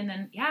part-time, and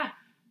then,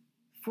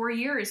 4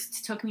 years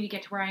it took me to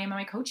get to where I am in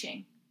my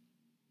coaching.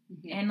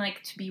 Mm-hmm. And,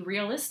 like, to be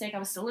realistic, I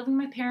was still living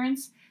with my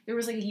parents. There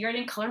was, like, a year I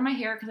didn't color my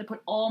hair because I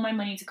put all my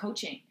money into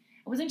coaching.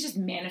 I wasn't just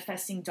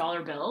manifesting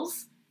dollar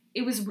bills.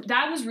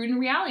 That was rooted in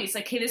reality. It's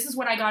like, hey, this is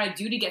what I got to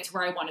do to get to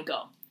where I want to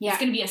go. Yeah. It's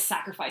going to be a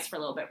sacrifice for a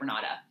little bit,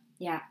 Renata.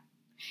 Yeah.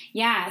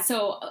 Yeah,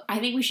 so I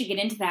think we should get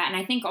into that. And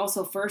I think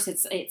also first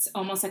it's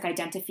almost like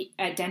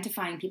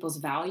identifying people's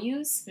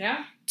values.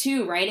 Yeah.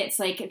 Too, right? It's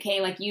like,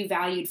 okay, like you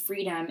valued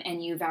freedom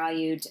and you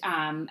valued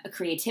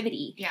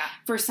creativity. Yeah.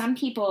 For some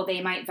people,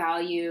 they might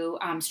value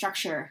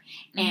structure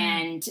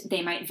and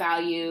they might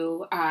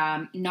value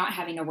not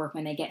having to work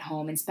when they get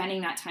home and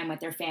spending that time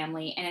with their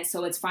family. And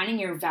so it's finding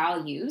your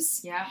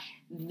values. Yeah.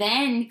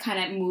 Then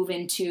kind of move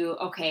into,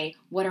 okay,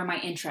 what are my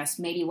interests?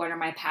 Maybe what are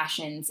my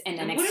passions? And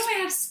then what do I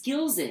have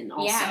skills in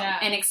also? Yeah,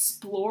 and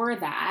explore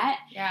that.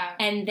 Yeah.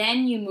 And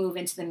then you move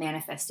into the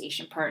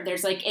manifestation part.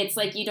 There's like, it's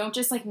like you don't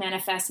just like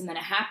manifest and then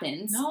it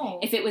happens. No.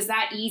 If it was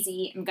that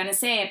easy, I'm going to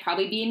say I'd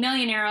probably be a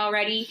millionaire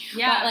already.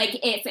 Yeah. But like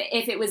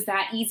if it was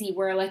that easy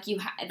where like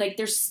like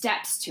there's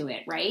steps to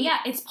it, right? Yeah,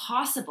 it's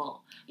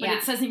possible. But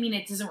it doesn't mean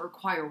it doesn't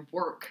require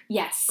work.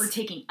 Yes. Or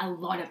taking a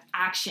lot of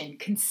action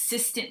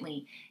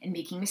consistently and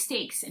making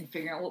mistakes and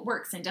figuring out what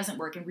works and doesn't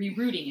work and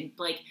rerouting and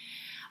like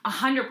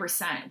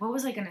 100%. What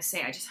was I going to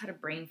say? I just had a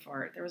brain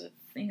fart. There was a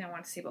thing I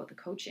wanted to say about the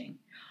coaching.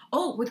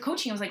 Oh, with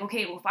coaching, I was like,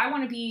 okay, well, if I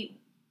want to be,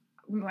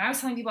 when I was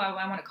telling people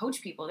I want to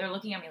coach people, they're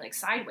looking at me like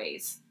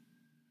sideways.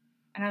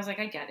 And I was like,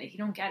 I get it. You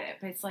don't get it.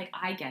 But it's like,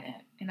 I get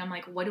it. And I'm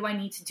like, what do I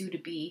need to do to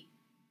be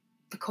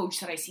the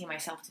coach that I see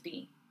myself to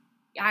be?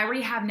 I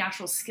already have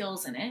natural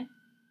skills in it,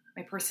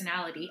 my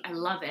personality. I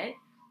love it.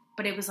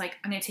 But it was like,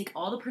 I'm going to take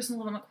all the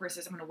personal development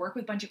courses. I'm going to work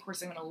with a bunch of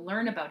courses. I'm going to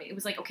learn about it. It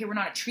was like, okay, we're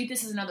not going to treat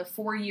this as another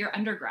 4-year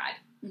undergrad.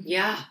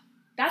 Yeah.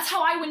 That's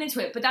how I went into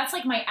it. But that's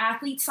like my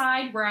athlete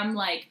side where I'm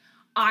like,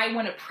 I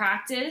want to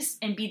practice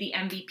and be the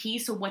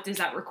MVP. So what does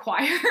that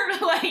require?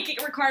 Like,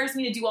 it requires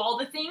me to do all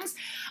the things.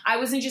 I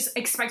wasn't just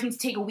expecting to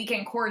take a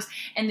weekend course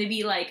and to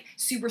be like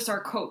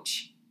superstar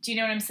coach. Do you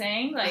know what I'm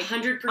saying? Like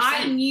 100%.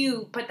 I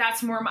knew, but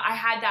that's more. I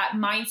had that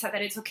mindset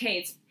that it's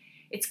okay.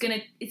 It's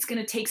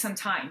gonna take some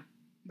time,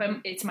 but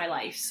it's my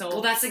life. So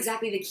well, that's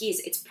exactly the key. Is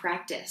it's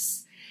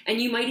practice,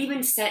 and you might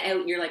even set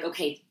out and you're like,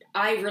 okay,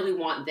 I really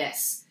want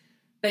this,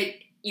 but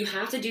you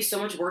have to do so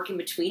much work in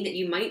between that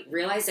you might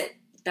realize that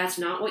that's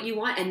not what you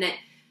want, and that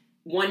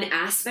one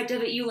aspect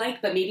of it you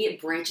like, but maybe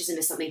it branches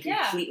into something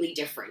completely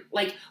different.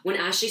 Like when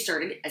Ashley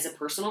started as a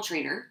personal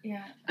trainer,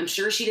 I'm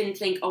sure she didn't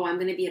think, oh, I'm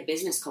going to be a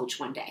business coach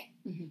one day.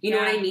 Mm-hmm. You know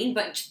what I mean?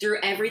 But through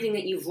everything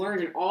that you've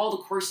learned and all the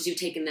courses you've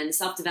taken, then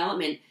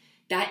self-development,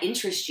 that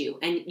interests you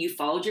and you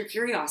followed your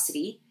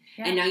curiosity.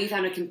 Yeah. And now you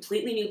found a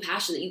completely new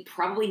passion that you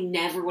probably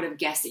never would have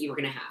guessed that you were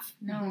going to have.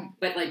 No.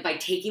 But like by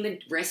taking the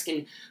risk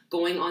and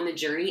going on the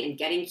journey and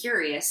getting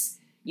curious,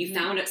 you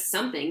found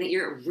something that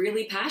you're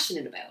really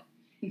passionate about.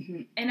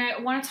 Mm-hmm. And I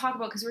want to talk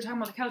about, because we were talking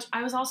about the couch,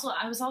 I was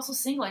also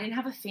single. I didn't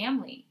have a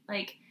family.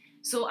 Like,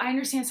 so I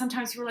understand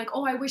sometimes people are like,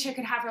 oh, I wish I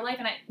could have her life.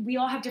 And we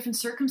all have different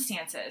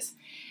circumstances.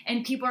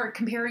 And people are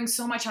comparing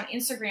so much on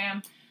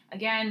Instagram.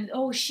 Again,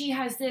 oh, she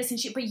has this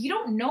and but you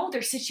don't know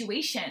their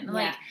situation. Yeah.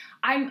 Like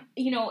and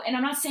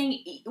I'm not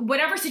saying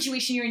whatever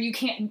situation you're in, you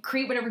can't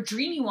create whatever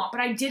dream you want, but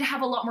I did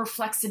have a lot more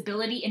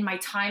flexibility in my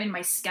time and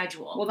my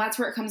schedule. Well, that's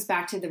where it comes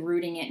back to the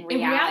rooting it in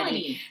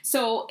reality.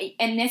 So,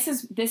 and this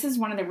is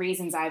one of the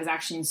reasons I was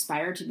actually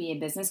inspired to be a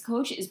business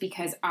coach, is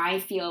because I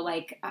feel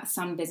like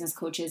some business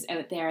coaches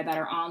out there that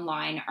are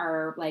online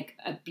are like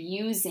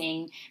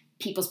abusing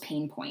people's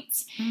pain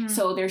points. Mm-hmm.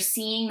 So they're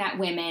seeing that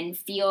women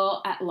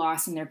feel at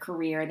loss in their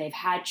career. They've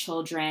had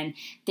children.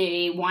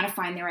 They want to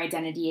find their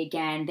identity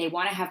again. They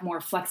want to have more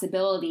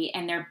flexibility.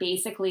 And they're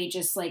basically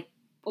just like,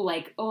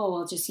 oh,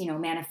 we'll just,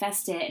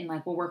 manifest it. And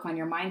like, we'll work on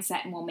your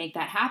mindset and we'll make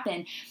that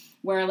happen.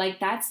 Where like,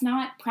 that's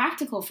not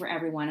practical for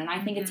everyone. And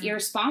I think it's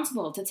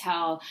irresponsible to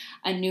tell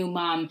a new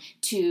mom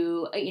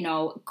to,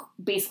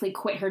 basically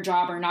quit her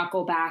job or not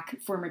go back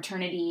for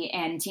maternity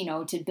and,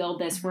 to build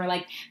this, where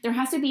like, there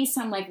has to be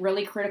some like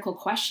really critical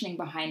questioning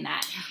behind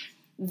that.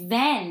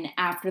 Then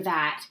after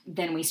that,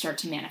 then we start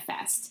to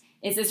manifest.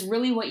 Is this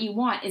really what you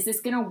want? Is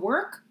this going to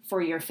work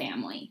for your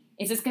family?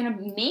 Is this going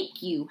to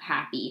make you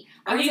happy?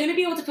 Are you going to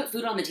be able to put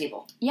food on the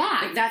table?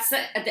 Yeah. Like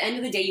at the end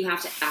of the day, you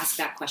have to ask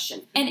that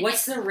question. And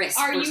what's the risk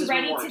Are versus you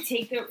ready reward? to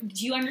take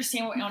do you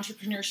understand what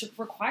entrepreneurship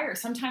requires?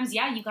 Sometimes,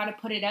 yeah, you got to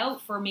put it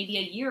out for maybe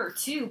a year or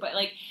two, but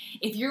like,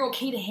 if you're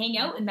okay to hang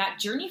out in that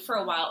journey for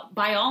a while,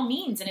 by all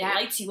means, and it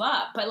lights you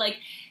up. But like,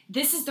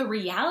 this is the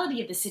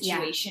reality of the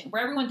situation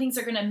where everyone thinks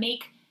they're going to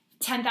make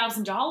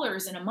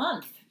 $10,000 in a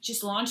month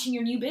just launching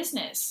your new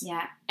business.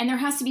 Yeah. And there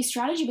has to be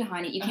strategy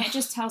behind it. You can't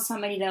just tell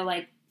somebody to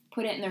like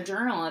put it in their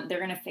journal and they're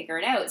going to figure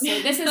it out.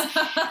 So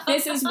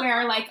this is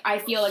where like I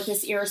feel like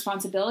this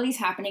irresponsibility is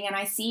happening, and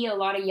I see a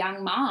lot of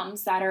young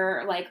moms that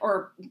are like,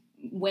 or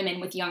women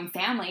with young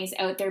families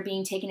out there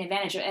being taken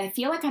advantage of. I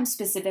feel like I'm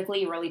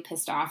specifically really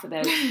pissed off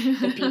about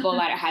the people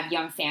that have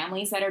young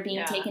families that are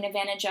being taken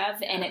advantage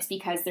of, and it's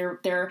because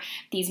they're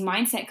these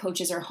mindset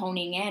coaches are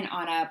honing in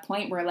on a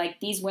point where like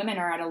these women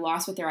are at a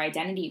loss with their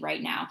identity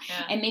right now,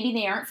 and maybe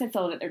they aren't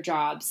fulfilled at their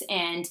jobs,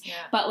 and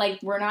but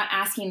like we're not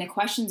asking the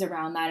questions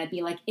around that. It'd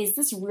be like, is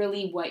this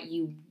really what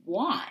you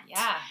want?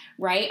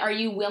 Right? Are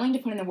you willing to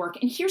put in the work?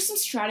 And here's some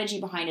strategy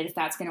behind it if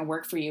that's going to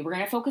work for you. We're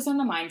going to focus on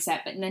the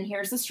mindset, but then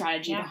here's the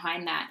strategy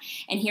behind that.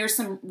 And here's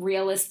some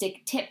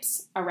realistic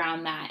tips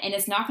around that. And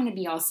it's not going to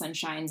be all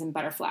sunshines and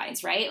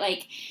butterflies, right?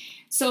 Like,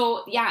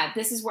 so yeah,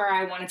 this is where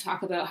I want to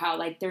talk about how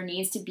like there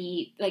needs to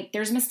be, like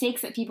there's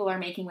mistakes that people are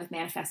making with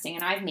manifesting,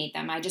 and I've made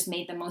them. I just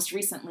made them most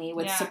recently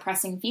with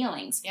suppressing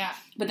feelings.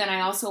 But then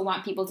I also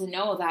want people to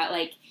know that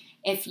like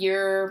if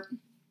you're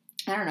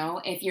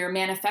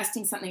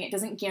manifesting something, it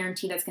doesn't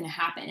guarantee that's going to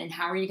happen. And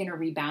how are you going to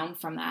rebound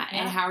from that?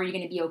 And how are you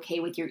going to be okay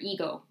with your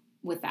ego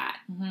with that?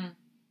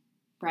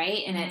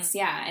 Right? And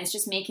it's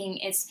just making,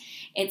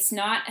 it's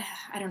not,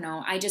 I don't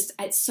know.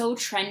 It's so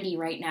trendy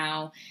right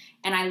now.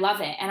 And I love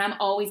it. And I'm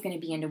always going to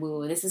be into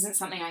woo-woo. This isn't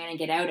something I'm going to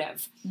get out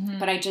of.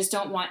 But I just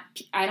don't want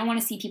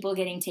to see people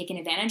getting taken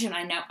advantage. And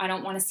I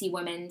don't want to see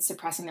women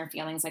suppressing their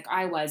feelings like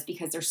I was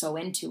because they're so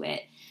into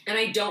it. And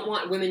I don't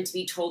want women to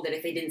be told that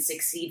if they didn't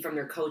succeed from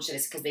their coach, that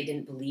it's because they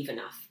didn't believe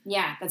enough.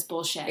 Yeah, that's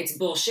bullshit. It's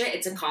bullshit.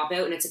 It's a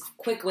cop-out, and it's a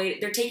quick way.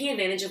 They're taking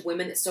advantage of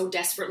women that so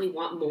desperately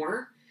want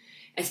more.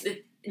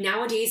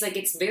 Nowadays, like,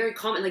 it's very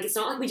common. Like, it's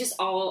not like we just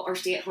all are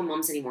stay-at-home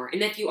moms anymore.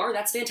 And if you are,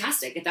 that's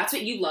fantastic. If that's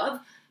what you love,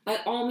 by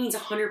all means,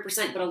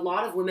 100%. But a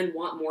lot of women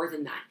want more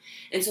than that.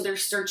 And so they're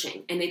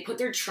searching, and they put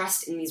their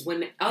trust in these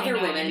women, other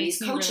women, these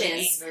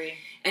coaches. Really,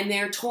 and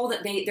they're told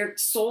that they're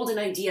sold an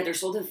idea. They're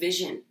sold a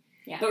vision.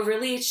 Yeah. But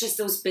really, it's just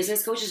those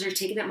business coaches are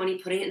taking that money,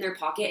 putting it in their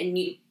pocket, and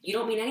you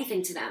don't mean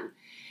anything to them.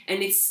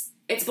 And it's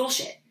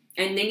bullshit.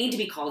 And they need to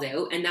be called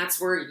out, and that's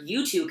where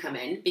you two come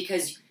in,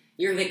 because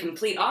you're the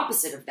complete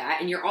opposite of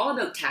that, and you're all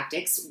about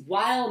tactics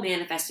while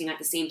manifesting at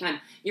the same time.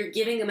 You're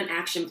giving them an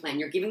action plan.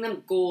 You're giving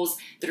them goals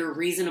that are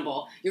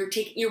reasonable.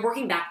 You're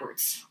working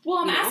backwards. Well,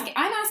 I'm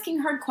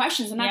asking hard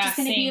questions. I'm not just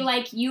going to be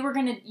like, you were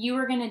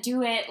gonna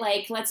do it.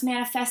 Like, let's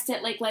manifest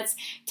it. Like, let's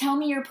tell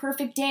me your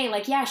perfect day.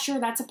 Like, yeah, sure,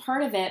 that's a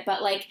part of it.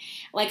 But like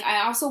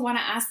I also want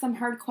to ask them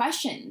hard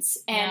questions.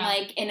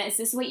 And and is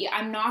this what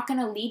I'm not going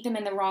to lead them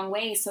in the wrong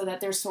way so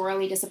that they're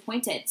sorely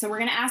disappointed. So we're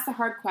going to ask the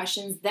hard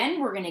questions. Then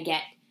we're going to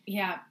get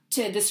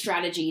to the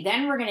strategy.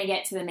 Then we're going to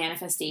get to the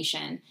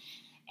manifestation.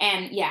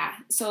 And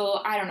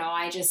so I don't know.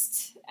 I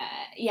just,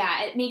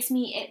 it makes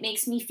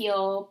me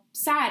feel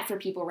sad for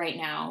people right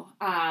now.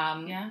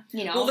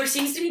 Well, there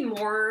seems to be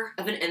more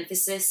of an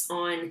emphasis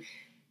on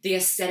the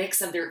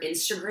aesthetics of their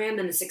Instagram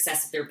than the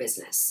success of their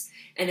business.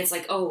 And it's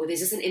like, oh,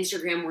 is this an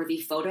Instagram worthy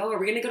photo? Are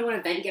we going to go to an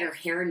event and get our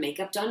hair and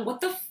makeup done? What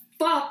the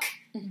fuck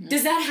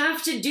does that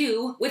have to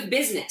do with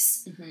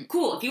business?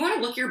 Cool. If you want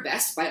to look your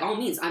best, by all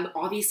means, I'm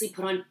obviously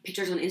put on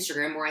pictures on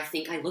Instagram where I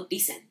think I look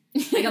decent.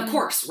 Like, of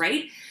course,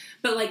 right?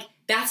 But like,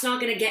 that's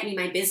not going to get me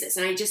my business.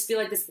 And I just feel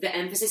like the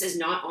emphasis is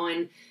not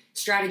on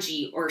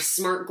strategy or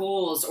smart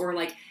goals or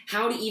like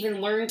how to even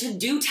learn to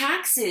do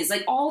taxes.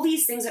 Like all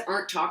these things that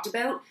aren't talked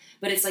about.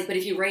 But it's like, but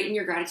if you write in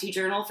your gratitude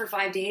journal for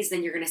 5 days,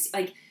 then you're going to see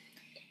like,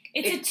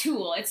 It's a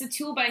tool. It's a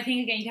tool, but I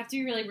think, again, you have to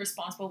be really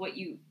responsible what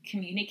you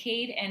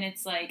communicate. And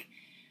it's like,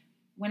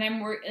 when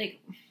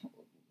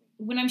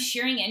I'm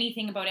sharing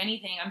anything about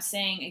anything, I'm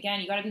saying,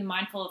 again, you got to be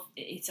mindful of,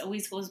 it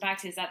always goes back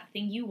to, is that the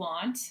thing you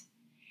want?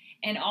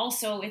 And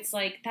also, it's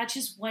like, that's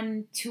just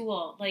one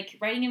tool. Like,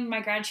 writing in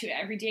my gratitude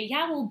every day,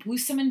 will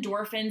boost some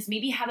endorphins,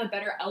 maybe have a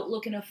better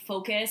outlook and a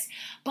focus.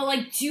 But,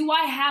 like, do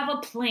I have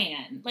a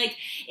plan? Like,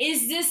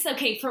 is this,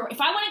 okay,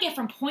 if I want to get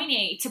from point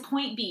A to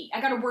point B,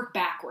 I got to work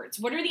backwards.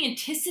 What are the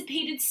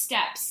anticipated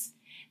steps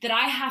that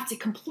I have to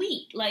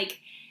complete? Like,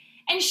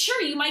 and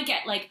sure, you might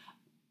get, like,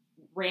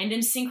 random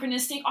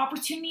synchronistic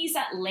opportunities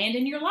that land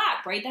in your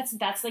lap, right?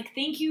 That's like,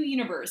 thank you,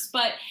 universe.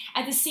 But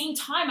at the same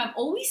time, I'm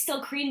always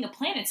still creating a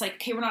plan. It's like,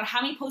 okay, Renata,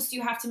 how many posts do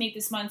you have to make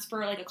this month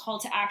for like a call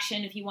to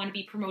action if you want to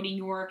be promoting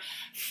your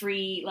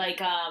free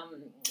like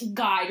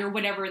guide or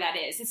whatever that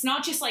is? It's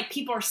not just like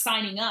people are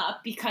signing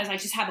up because I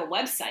just have a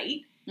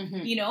website.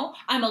 You know,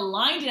 I'm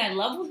aligned and I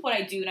love with what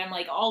I do and I'm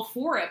like all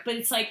for it. But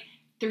it's like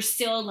there's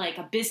still like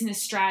a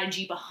business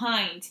strategy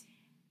behind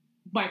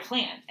my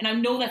plan. And I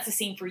know that's the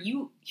same for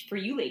you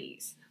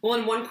ladies. Well,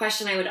 and one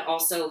question I would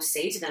also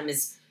say to them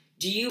is,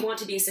 do you want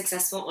to be a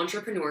successful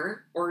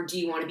entrepreneur or do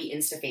you want to be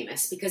Insta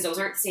famous? Because those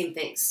aren't the same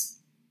things.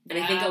 And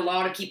I think a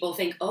lot of people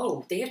think,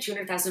 oh, they have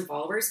 200,000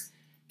 followers.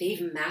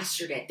 They've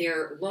mastered it.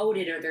 They're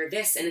loaded or they're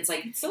this. And it's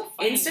like, It's so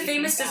funny Insta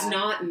famous does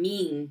not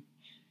mean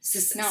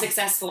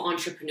successful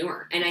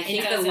entrepreneur. And I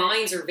think the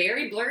lines are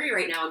very blurry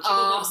right now and people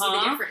don't see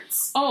the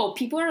difference. Oh,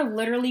 people are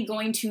literally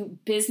going to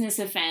business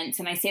events,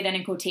 and I say that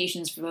in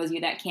quotations for those of you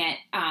that can't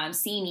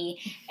see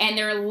me, and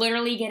they're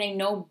literally getting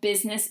no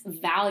business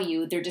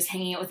value. They're just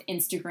hanging out with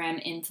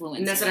Instagram influencers.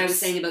 And that's what I was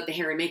saying about the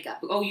hair and makeup.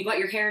 Oh, you got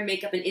your hair and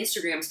makeup and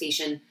Instagram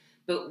station,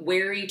 but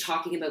where are you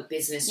talking about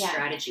business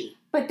strategy?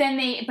 But then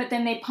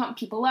they pump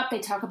people up. They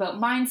talk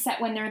about mindset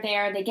when they're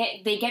there. They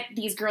get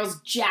these girls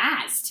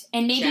jazzed,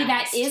 and maybe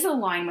that is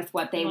aligned with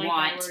what they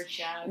want,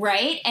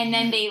 right? And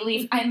then they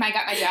leave. I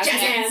got my jazz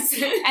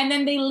hands. And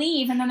then they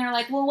leave, and then they're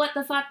like, "Well, what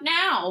the fuck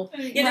now?"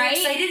 Yeah, they're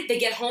excited. They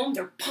get home.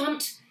 They're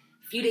pumped.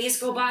 A few days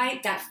go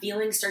by. That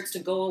feeling starts to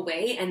go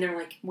away, and they're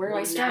like, "Where do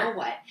I start? Now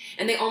what?"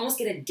 And they almost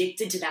get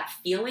addicted to that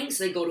feeling,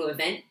 so they go to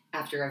event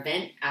after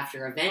event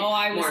after event. Oh,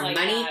 I was more like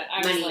money, that.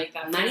 I was like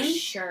that money, for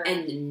sure.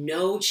 and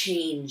no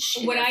change.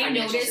 What I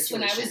noticed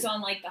when I was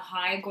on like the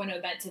high, going to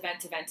event,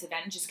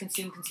 and just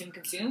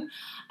consume.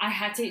 I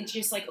had to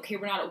just like, okay,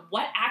 Renata,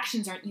 what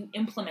actions aren't you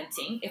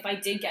implementing? If I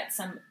did get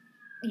some,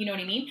 you know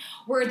what I mean?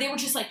 Where they were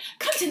just like,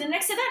 come to the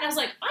next event. And I was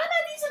like, I'm at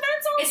these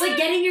events all the time. It's like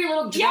getting your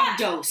little drug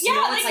dose. You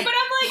know? It's but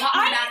I'm like,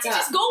 I need to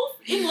just go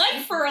in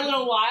life for a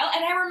little while.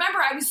 And I remember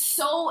I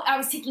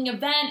was taking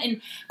event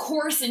and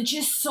course and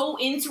just so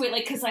into it.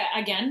 Like, cause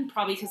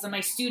probably because of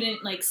my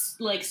student, like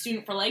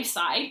student for life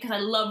side, because I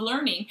love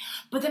learning.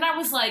 But then I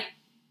was like,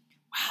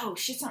 wow,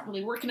 shit's not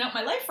really working out in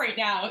my life right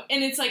now.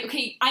 And it's like,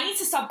 okay, I need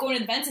to stop going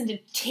to events and to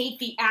take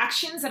the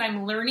actions that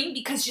I'm learning,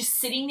 because just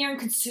sitting there and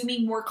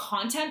consuming more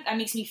content, that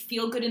makes me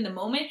feel good in the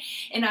moment.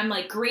 And I'm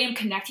like, great, I'm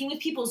connecting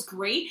with people is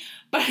great,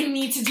 but I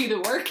need to do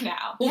the work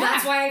now. Well,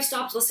 that's why I've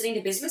stopped listening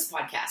to business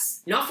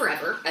podcasts. Not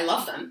forever. I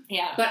love them.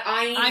 Yeah. But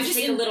I'm just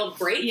take a little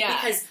break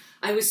because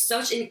I was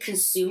such in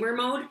consumer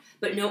mode,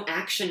 but no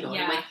action mode.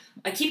 Yeah. I'm like,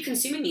 I keep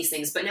consuming these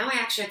things, but now I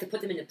actually have to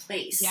put them into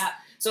place. Yeah.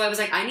 So I was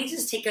like, I need to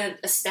just take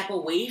a step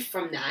away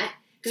from that,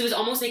 because it was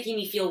almost making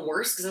me feel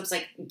worse, because I was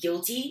like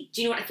guilty.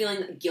 Do you know what I'm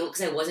feeling? Guilt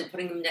because I wasn't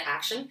putting them into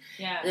action.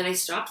 Yeah. And then I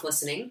stopped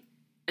listening,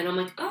 and I'm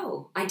like,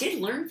 oh, I did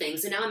learn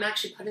things, and now I'm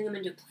actually putting them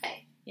into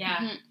play. Yeah.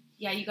 Mm-hmm.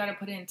 Yeah, you got to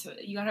put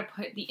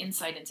the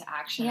insight into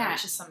action. Yeah. Not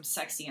just some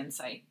sexy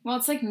insight. Well,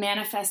 it's like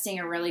manifesting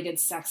a really good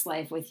sex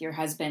life with your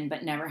husband,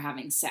 but never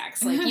having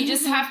sex. Like, you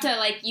just have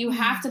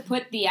to,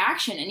 put the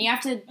action, and you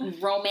have to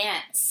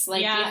romance.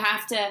 Like, you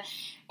have to,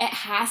 it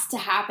has to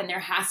happen. There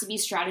has to be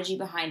strategy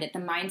behind it. The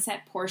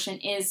mindset portion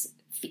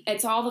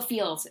it's all the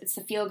feels. It's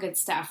the feel good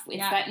stuff. It's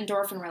that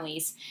endorphin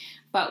release.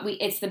 But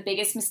it's the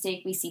biggest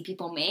mistake we see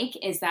people make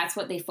is that's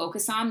what they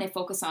focus on. They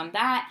focus on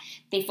that.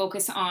 They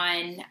focus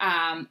on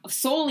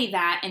solely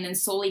that, and then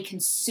solely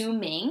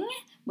consuming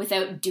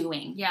without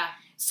doing. Yeah.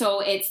 So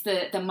it's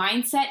the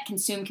mindset,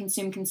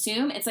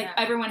 consume. It's like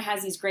everyone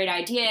has these great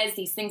ideas,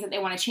 these things that they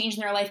want to change in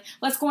their life.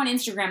 Let's go on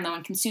Instagram though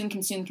and consume.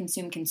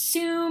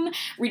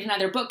 Read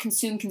another book,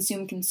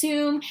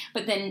 consume.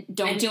 But then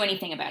don't do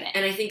anything about it.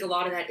 And I think a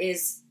lot of that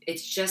it's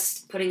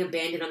just putting a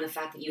band-aid on the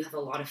fact that you have a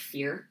lot of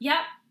fear. Yep.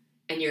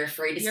 And you're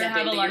afraid to step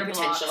into your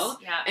potential.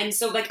 Yeah. And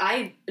so, like,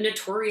 I'm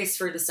notorious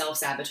for the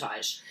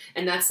self-sabotage.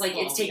 And that's, like,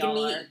 it's taken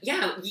me,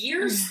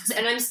 years.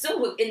 And I'm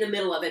still in the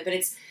middle of it. But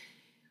it's,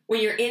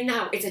 when you're in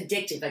that, it's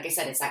addictive. Like I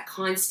said, it's that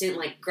constant,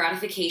 like,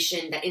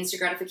 gratification, that instant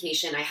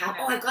gratification.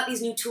 I've got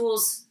these new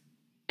tools.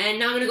 And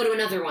now I'm going to go to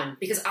another one.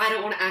 Because I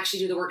don't want to actually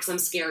do the work because I'm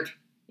scared.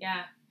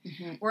 Yeah.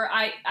 Mm-hmm. Where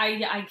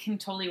I can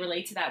totally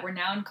relate to that. Where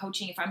now in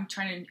coaching, if I'm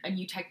trying a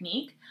new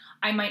technique,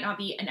 I might not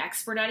be an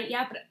expert at it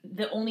yet, but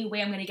the only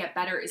way I'm going to get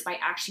better is by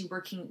actually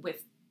working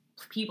with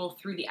people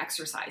through the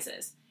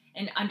exercises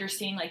and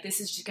understanding like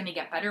this is just going to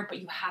get better, but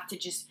you have to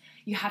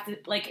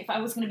like, if I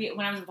was going to be,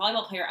 when I was a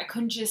volleyball player, I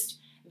couldn't just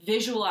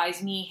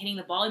visualize me hitting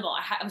the volleyball.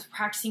 I was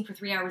practicing for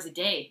 3 hours a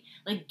day,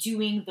 like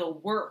doing the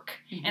work.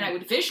 Mm-hmm. And I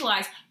would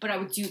visualize, but I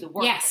would do the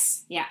work.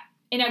 Yes. Yeah.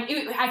 And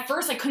at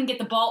first, I couldn't get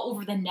the ball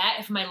over the net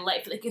if my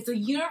life, like if the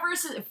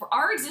universe, if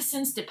our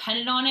existence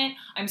depended on it,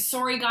 I'm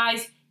sorry,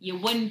 guys, you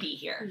wouldn't be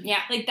here. Yeah.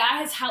 Like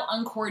that is how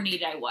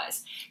uncoordinated I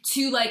was.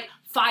 To like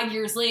 5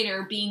 years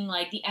later, being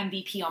like the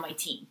MVP on my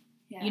team.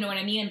 Yeah. You know what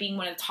I mean? And being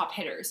one of the top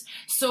hitters.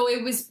 So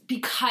it was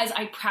because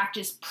I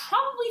practiced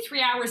probably 3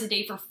 hours a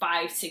day for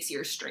 5-6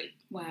 years straight.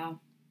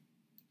 Wow.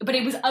 But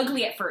it was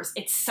ugly at first.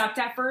 It sucked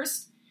at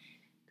first.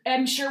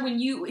 I'm sure when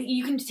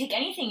you can take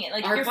anything,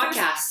 like our your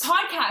podcast.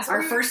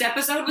 Our first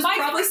episode was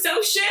probably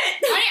so shit.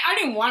 I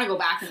didn't want to go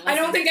back and listen. I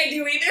don't think I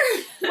do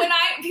either. When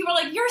people are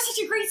like, "You're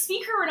such a great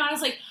speaker," and I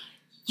was like,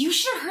 "You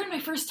should have heard my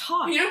first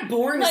talk." You're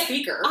born a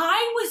speaker.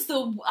 I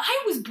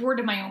was bored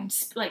of my own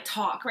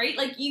talk, right?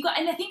 Like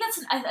and I think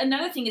that's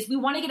another thing is we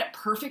want to get it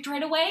perfect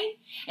right away,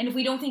 and if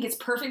we don't think it's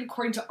perfect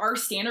according to our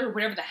standard or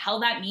whatever the hell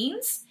that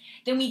means,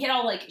 then we get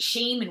all like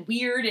shame and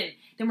weird, and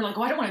then we're like,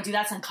 "Oh, I don't want to do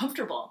that. It's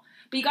uncomfortable."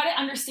 But you got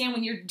to understand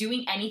when you're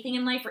doing anything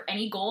in life or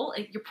any goal,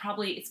 like,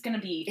 it's going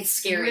to be it's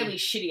scary. Really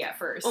shitty at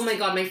first. Oh my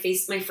God, my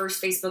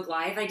first Facebook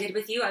Live I did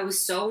with you, I was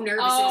so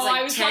nervous. Oh, it was like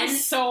I was 10,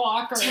 so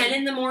awkward. 10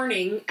 in the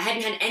morning. I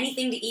hadn't had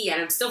anything to eat yet.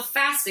 I'm still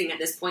fasting at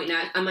this point.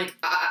 And I'm like,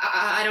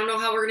 I don't know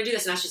how we're going to do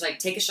this. And now she's like,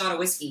 take a shot of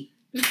whiskey.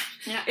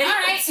 Yeah. All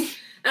right.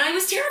 And I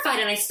was terrified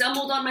and I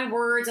stumbled on my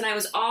words and I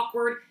was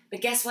awkward. But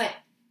guess what?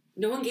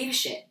 No one gave a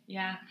shit.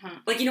 Yeah.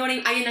 Like, you know what I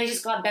mean? And I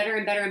just got better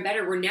and better and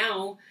better. Where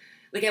now,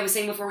 like I was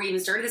saying before we even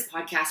started this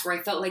podcast, where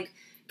I felt like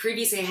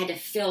previously I had to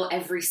fill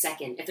every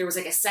second. If there was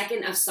like a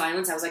second of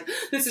silence, I was like,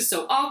 this is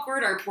so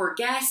awkward, our poor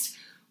guest.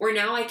 Where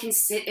now I can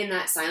sit in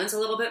that silence a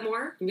little bit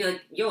more and be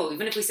like, yo,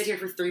 even if we sit here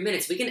for 3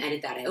 minutes, we can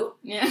edit that out.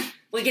 Yeah.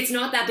 Like, it's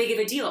not that big of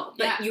a deal.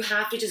 But Yeah. you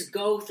have to just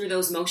go through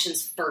those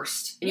motions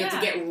first. And you have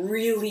to get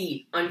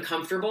really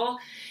uncomfortable.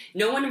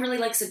 No one really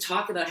likes to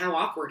talk about how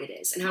awkward it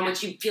is and how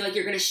much you feel like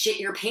you're going to shit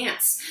your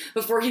pants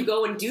before you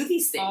go and do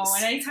these things. Oh,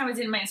 and anytime I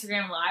did my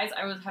Instagram lives,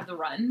 I would have the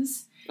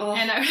runs. Oh.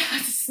 And I would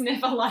have to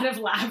sniff a lot of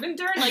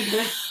lavender. And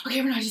like,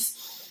 okay, we're not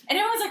just... And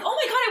everyone's like, oh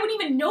my God, I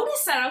wouldn't even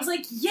notice that. I was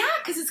like, yeah,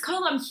 because it's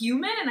called I'm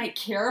human and I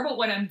care about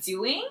what I'm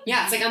doing.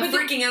 Yeah, it's like I'm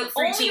freaking out.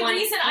 The only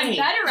reason I'm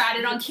better at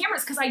it on camera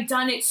is because I've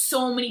done it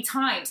so many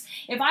times.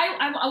 If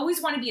I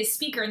always want to be a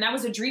speaker, and that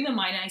was a dream of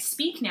mine, and I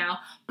speak now,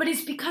 but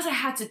it's because I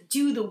had to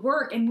do the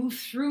work and move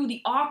through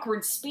the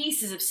awkward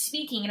spaces of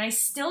speaking, and I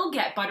still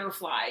get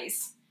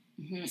butterflies.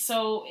 Mm-hmm.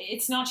 So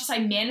it's not just I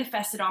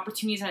manifested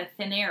opportunities out of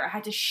thin air. I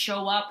had to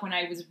show up when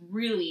I was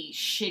really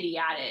shitty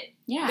at it.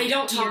 Yeah. They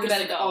don't talk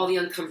about all the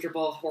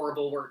uncomfortable,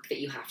 horrible work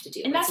that you have to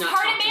do. And that's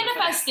part of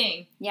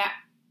manifesting. Yeah.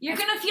 You're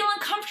going to feel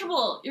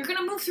uncomfortable. You're going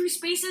to move through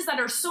spaces that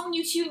are so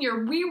new to you, and you're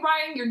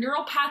rewiring your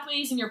neural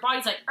pathways, and your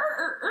body's like,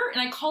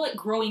 and I call it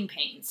growing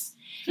pains.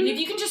 And if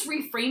you can just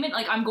reframe it,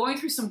 like, I'm going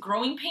through some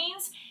growing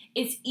pains,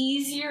 it's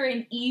easier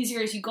and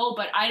easier as you go.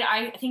 But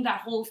I think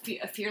that whole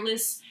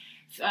fearless...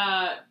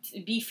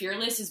 be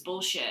fearless is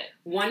bullshit.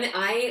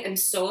 I am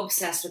so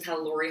obsessed with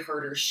how Lori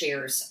Harder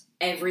shares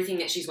everything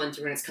that she's went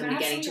through and it's come to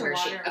getting to where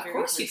she... Of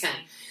course you can.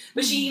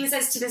 But she even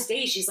says to this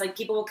day, she's like,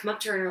 people will come up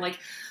to her and are like,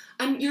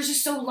 you're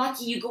just so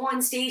lucky. You go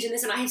on stage and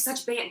this, and I have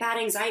such bad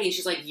anxiety.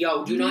 She's like,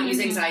 yo, do not use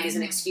anxiety as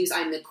an excuse.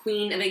 I'm the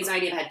queen of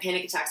anxiety. I've had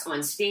panic attacks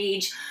on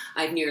stage.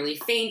 I've nearly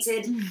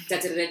fainted.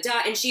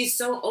 Da-da-da-da. And she's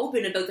so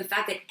open about the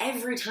fact that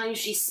every time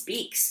she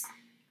speaks...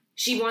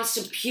 she wants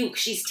to puke.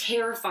 She's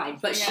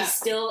terrified, but she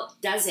still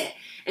does it.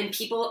 And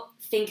people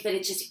think that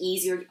it's just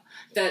easier.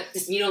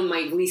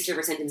 My least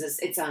favorite sentence is,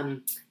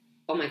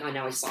 oh my God,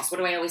 now I just lost. What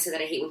do I always say that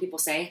I hate when people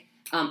say?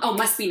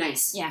 Must be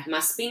nice. Yeah.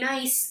 Must be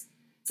nice.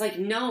 It's like,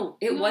 no,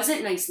 it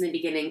wasn't nice in the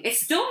beginning.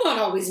 It's still not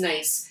always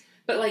nice.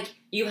 But, like,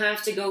 you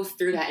have to go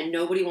through that, and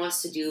nobody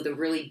wants to do the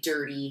really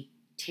dirty,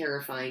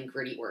 terrifying,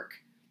 gritty work.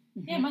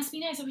 Yeah, it must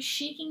be nice. I was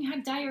shaking,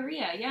 had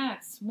diarrhea. Yeah,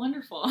 it's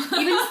wonderful.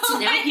 Even to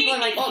now, people are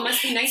like, "Oh, it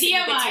must be nice that you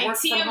get to work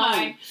from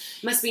home.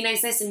 Must be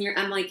nice this." And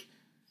I'm like,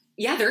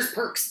 "Yeah, there's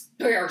perks.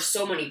 There are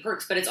so many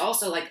perks, but it's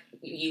also like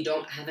you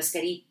don't have a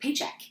steady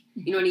paycheck.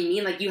 You know what I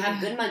mean? Like, you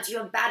have good months, you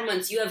have bad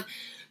months, you have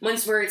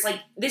months where it's like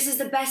this is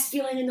the best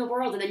feeling in the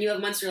world, and then you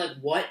have months where you're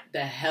like, what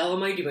the hell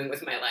am I doing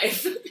with my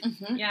life?"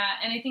 Yeah,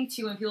 and I think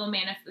too when people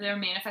they're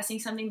manifesting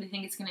something, they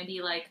think it's going to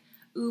be like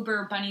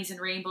uber bunnies and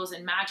rainbows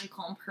and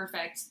magical and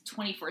perfect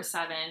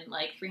 24/7,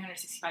 like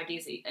 365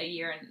 days a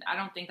year. And I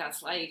don't think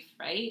that's life,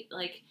 right?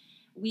 Like,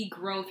 we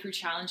grow through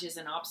challenges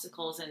and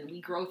obstacles, and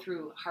we grow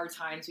through hard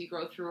times. We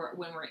grow through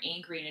when we're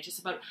angry. And it's just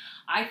about,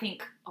 I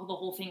think the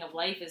whole thing of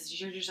life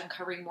is you're just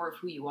uncovering more of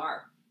who you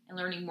are and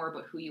learning more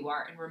about who you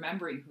are and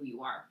remembering who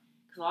you are.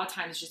 Because a lot of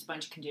times it's just a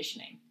bunch of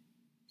conditioning.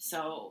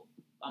 So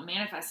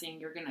manifesting,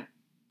 you're gonna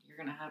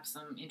have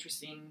some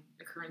interesting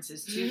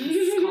occurrences too, because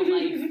it's called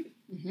life.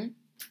 Mm-hmm.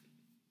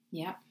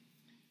 Yep.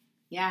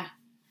 Yeah.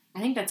 I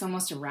think that's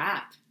almost a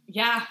wrap.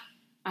 Yeah.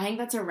 I think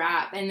that's a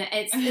wrap. And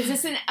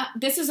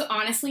this is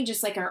honestly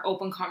just like our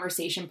open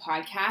conversation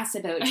podcast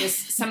about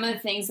just some of the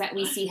things that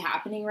we see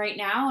happening right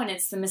now. And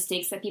it's the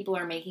mistakes that people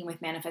are making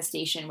with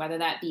manifestation, whether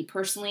that be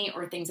personally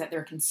or things that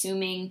they're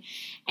consuming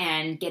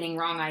and getting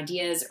wrong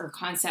ideas or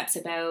concepts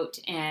about.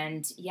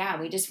 And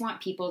yeah, we just want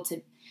people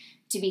to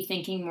be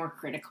thinking more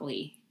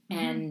critically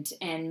and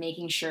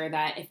making sure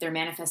that if they're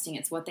manifesting,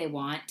 it's what they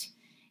want.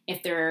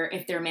 If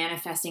they're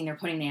manifesting, they're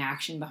putting the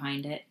action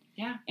behind it.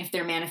 Yeah. If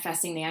they're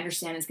manifesting, they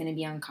understand it's going to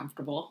be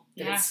uncomfortable.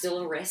 That it's still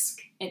a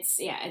risk. It's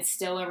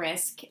still a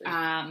risk.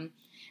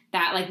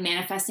 That like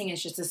manifesting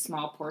is just a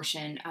small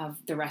portion of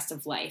the rest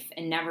of life,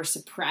 and never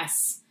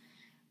suppress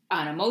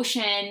an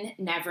emotion.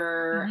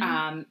 Never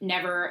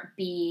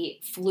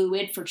be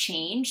fluid for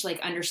change.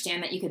 Like,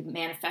 understand that you could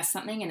manifest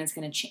something and it's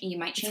going to you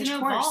might change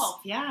course.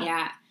 Evolve. Yeah.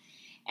 Yeah.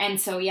 And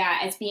so, yeah,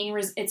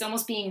 it's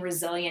almost being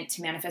resilient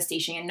to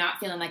manifestation and not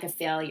feeling like a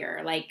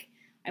failure. Like,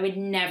 I would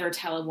never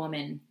tell a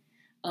woman,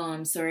 oh,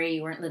 I'm sorry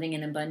you weren't living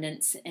in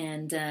abundance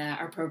and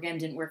our program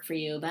didn't work for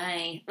you.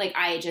 Bye. Like,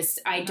 I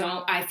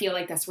feel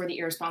like that's where the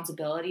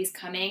irresponsibility is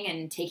coming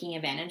and taking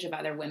advantage of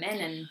other women.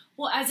 And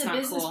well, as a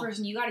business cool.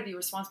 person, you got to be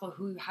responsible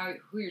who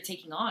you're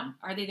taking on.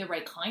 Are they the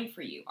right client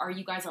for you? Are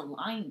you guys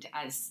aligned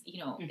as,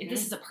 if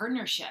this is a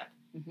partnership?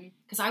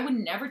 Because I would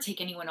never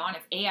take anyone on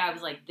if I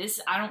was like, this,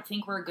 I don't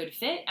think we're a good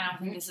fit. I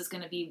don't think this is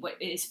going to be what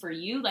is for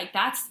you. Like,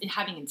 that's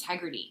having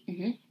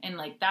integrity. And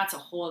like, that's a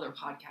whole other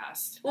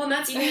podcast. Well, and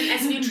that's even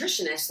as a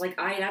nutritionist, like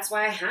that's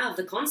why I have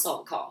the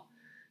consult call.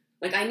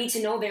 Like, I need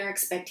to know their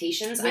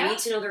expectations. I need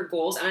to know their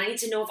goals. And I need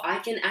to know if I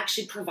can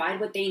actually provide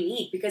what they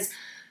need. Because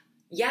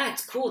yeah,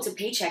 it's cool. It's a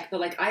paycheck,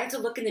 but like, I have to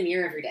look in the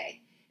mirror every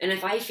day. And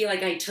if I feel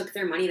like I took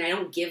their money and I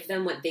don't give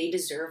them what they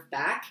deserve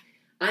back,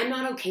 I'm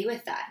not okay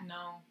with that.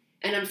 No.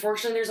 And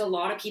unfortunately, there's a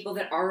lot of people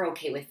that are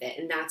okay with it,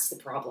 and that's the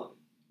problem.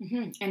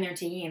 And they're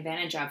taking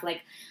advantage of.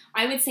 Like,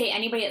 I would say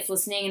anybody that's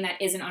listening and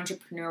that is an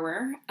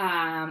entrepreneur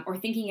or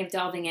thinking of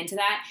delving into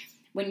that,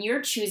 when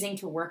you're choosing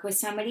to work with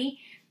somebody,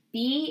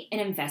 be an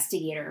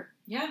investigator.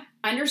 Yeah.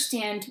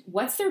 Understand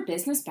what's their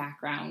business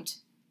background.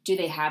 Do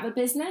they have a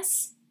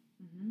business?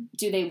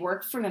 Do they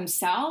work for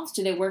themselves?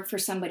 Do they work for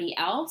somebody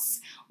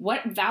else?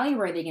 What value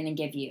are they going to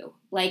give you?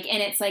 Like,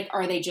 and it's like,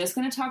 are they just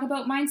going to talk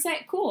about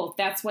mindset? Cool. If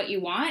that's what you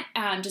want.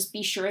 Just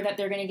be sure that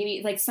they're going to give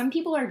you, like, some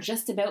people are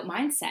just about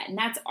mindset, and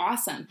that's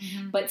awesome.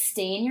 But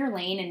stay in your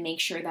lane and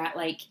make sure that,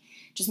 like,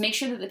 just make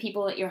sure that the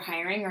people that you're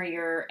hiring or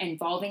you're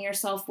involving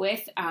yourself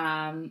with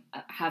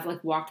have,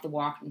 like, walked the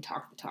walk and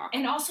talked the talk.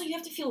 And also, you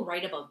have to feel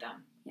right about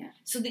them. Yeah.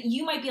 So that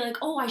you might be like,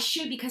 oh, I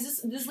should,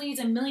 because this lady's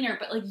a millionaire,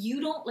 but like, you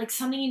don't, like,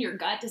 something in your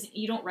gut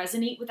you don't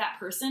resonate with that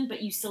person,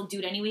 but you still do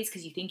it anyways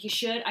because you think you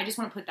should. I just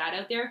want to put that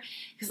out there,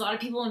 because a lot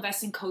of people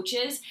invest in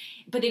coaches,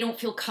 but they don't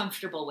feel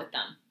comfortable with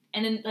them.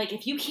 And then, like,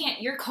 if you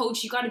can't, your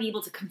coach, you got to be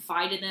able to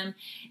confide in them.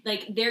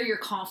 Like, they're your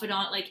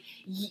confidant. Like,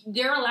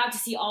 they're allowed to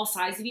see all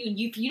sides of you. And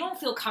if you don't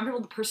feel comfortable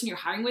with the person you're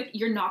hiring with,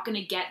 you're not going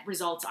to get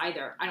results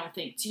either, I don't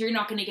think. So you're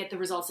not going to get the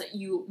results that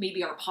you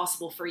maybe are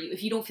possible for you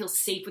if you don't feel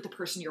safe with the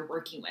person you're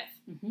working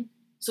with.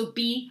 So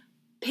be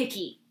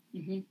picky.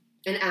 And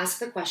ask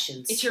the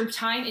questions. It's your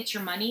time, it's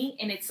your money,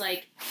 and it's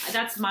like,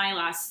 that's my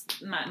last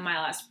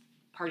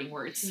parting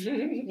words.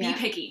 Be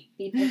picky.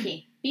 Be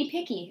picky. Be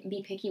picky.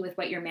 Be picky with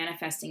what you're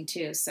manifesting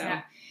too. So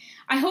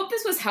I hope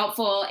this was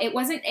helpful. It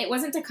wasn't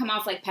to come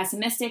off like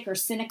pessimistic or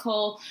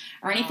cynical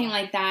or anything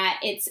like that.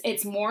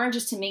 It's more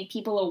just to make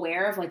people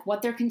aware of like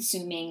what they're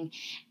consuming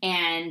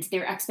and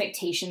their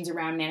expectations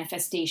around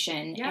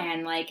manifestation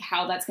and like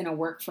how that's going to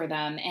work for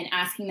them, and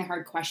asking the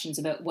hard questions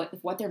about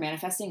what they're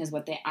manifesting is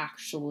what they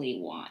actually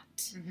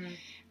want,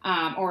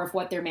 or if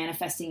what they're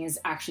manifesting is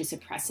actually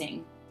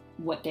suppressing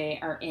what they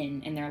are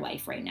in their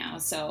life right now.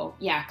 So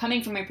yeah,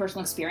 coming from my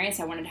personal experience,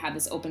 I wanted to have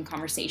this open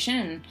conversation,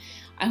 and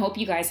I hope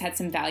you guys had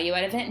some value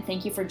out of it, and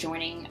thank you for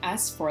joining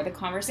us for the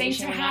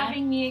conversation. Thanks for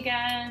having me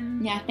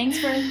again. Yeah, thanks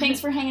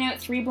for hanging out,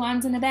 three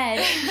blondes in a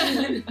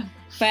bed.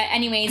 But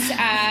anyways,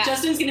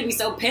 Justin's gonna be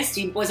so pissed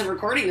he wasn't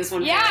recording this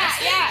one.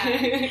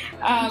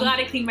 I'm glad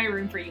I cleaned my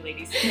room for you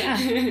ladies.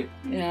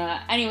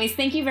 Anyways,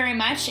 thank you very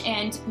much,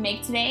 and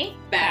make today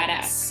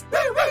badass.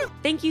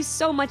 Thank you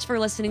so much for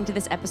listening to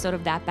this episode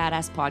of That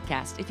Badass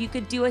Podcast. If you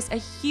could do us a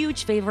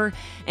huge favor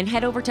and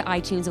head over to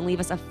iTunes and leave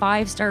us a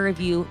 5-star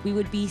review, we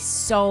would be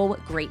so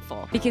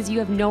grateful, because you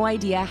have no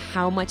idea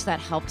how much that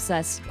helps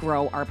us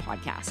grow our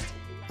podcast.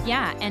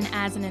 Yeah, and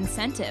as an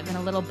incentive and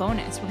a little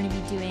bonus, we're going to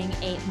be doing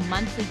a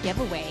monthly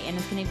giveaway, and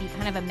it's going to be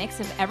kind of a mix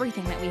of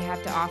everything that we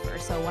have to offer.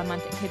 So one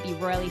month it could be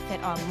Royally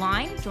Fit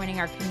Online, joining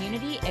our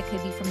community. It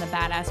could be from the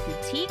Badass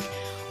Boutique,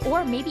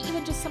 or maybe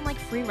even just some like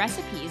free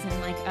recipes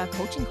and like a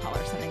coaching call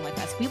or something with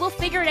us. We will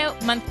figure it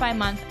out month by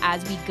month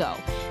as we go.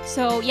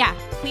 So yeah,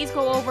 please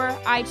go over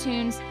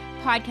iTunes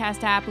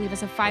podcast app, leave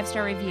us a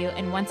 5-star review,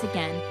 and once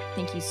again,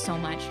 thank you so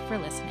much for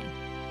listening.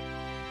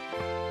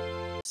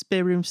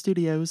 Spare Room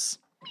Studios.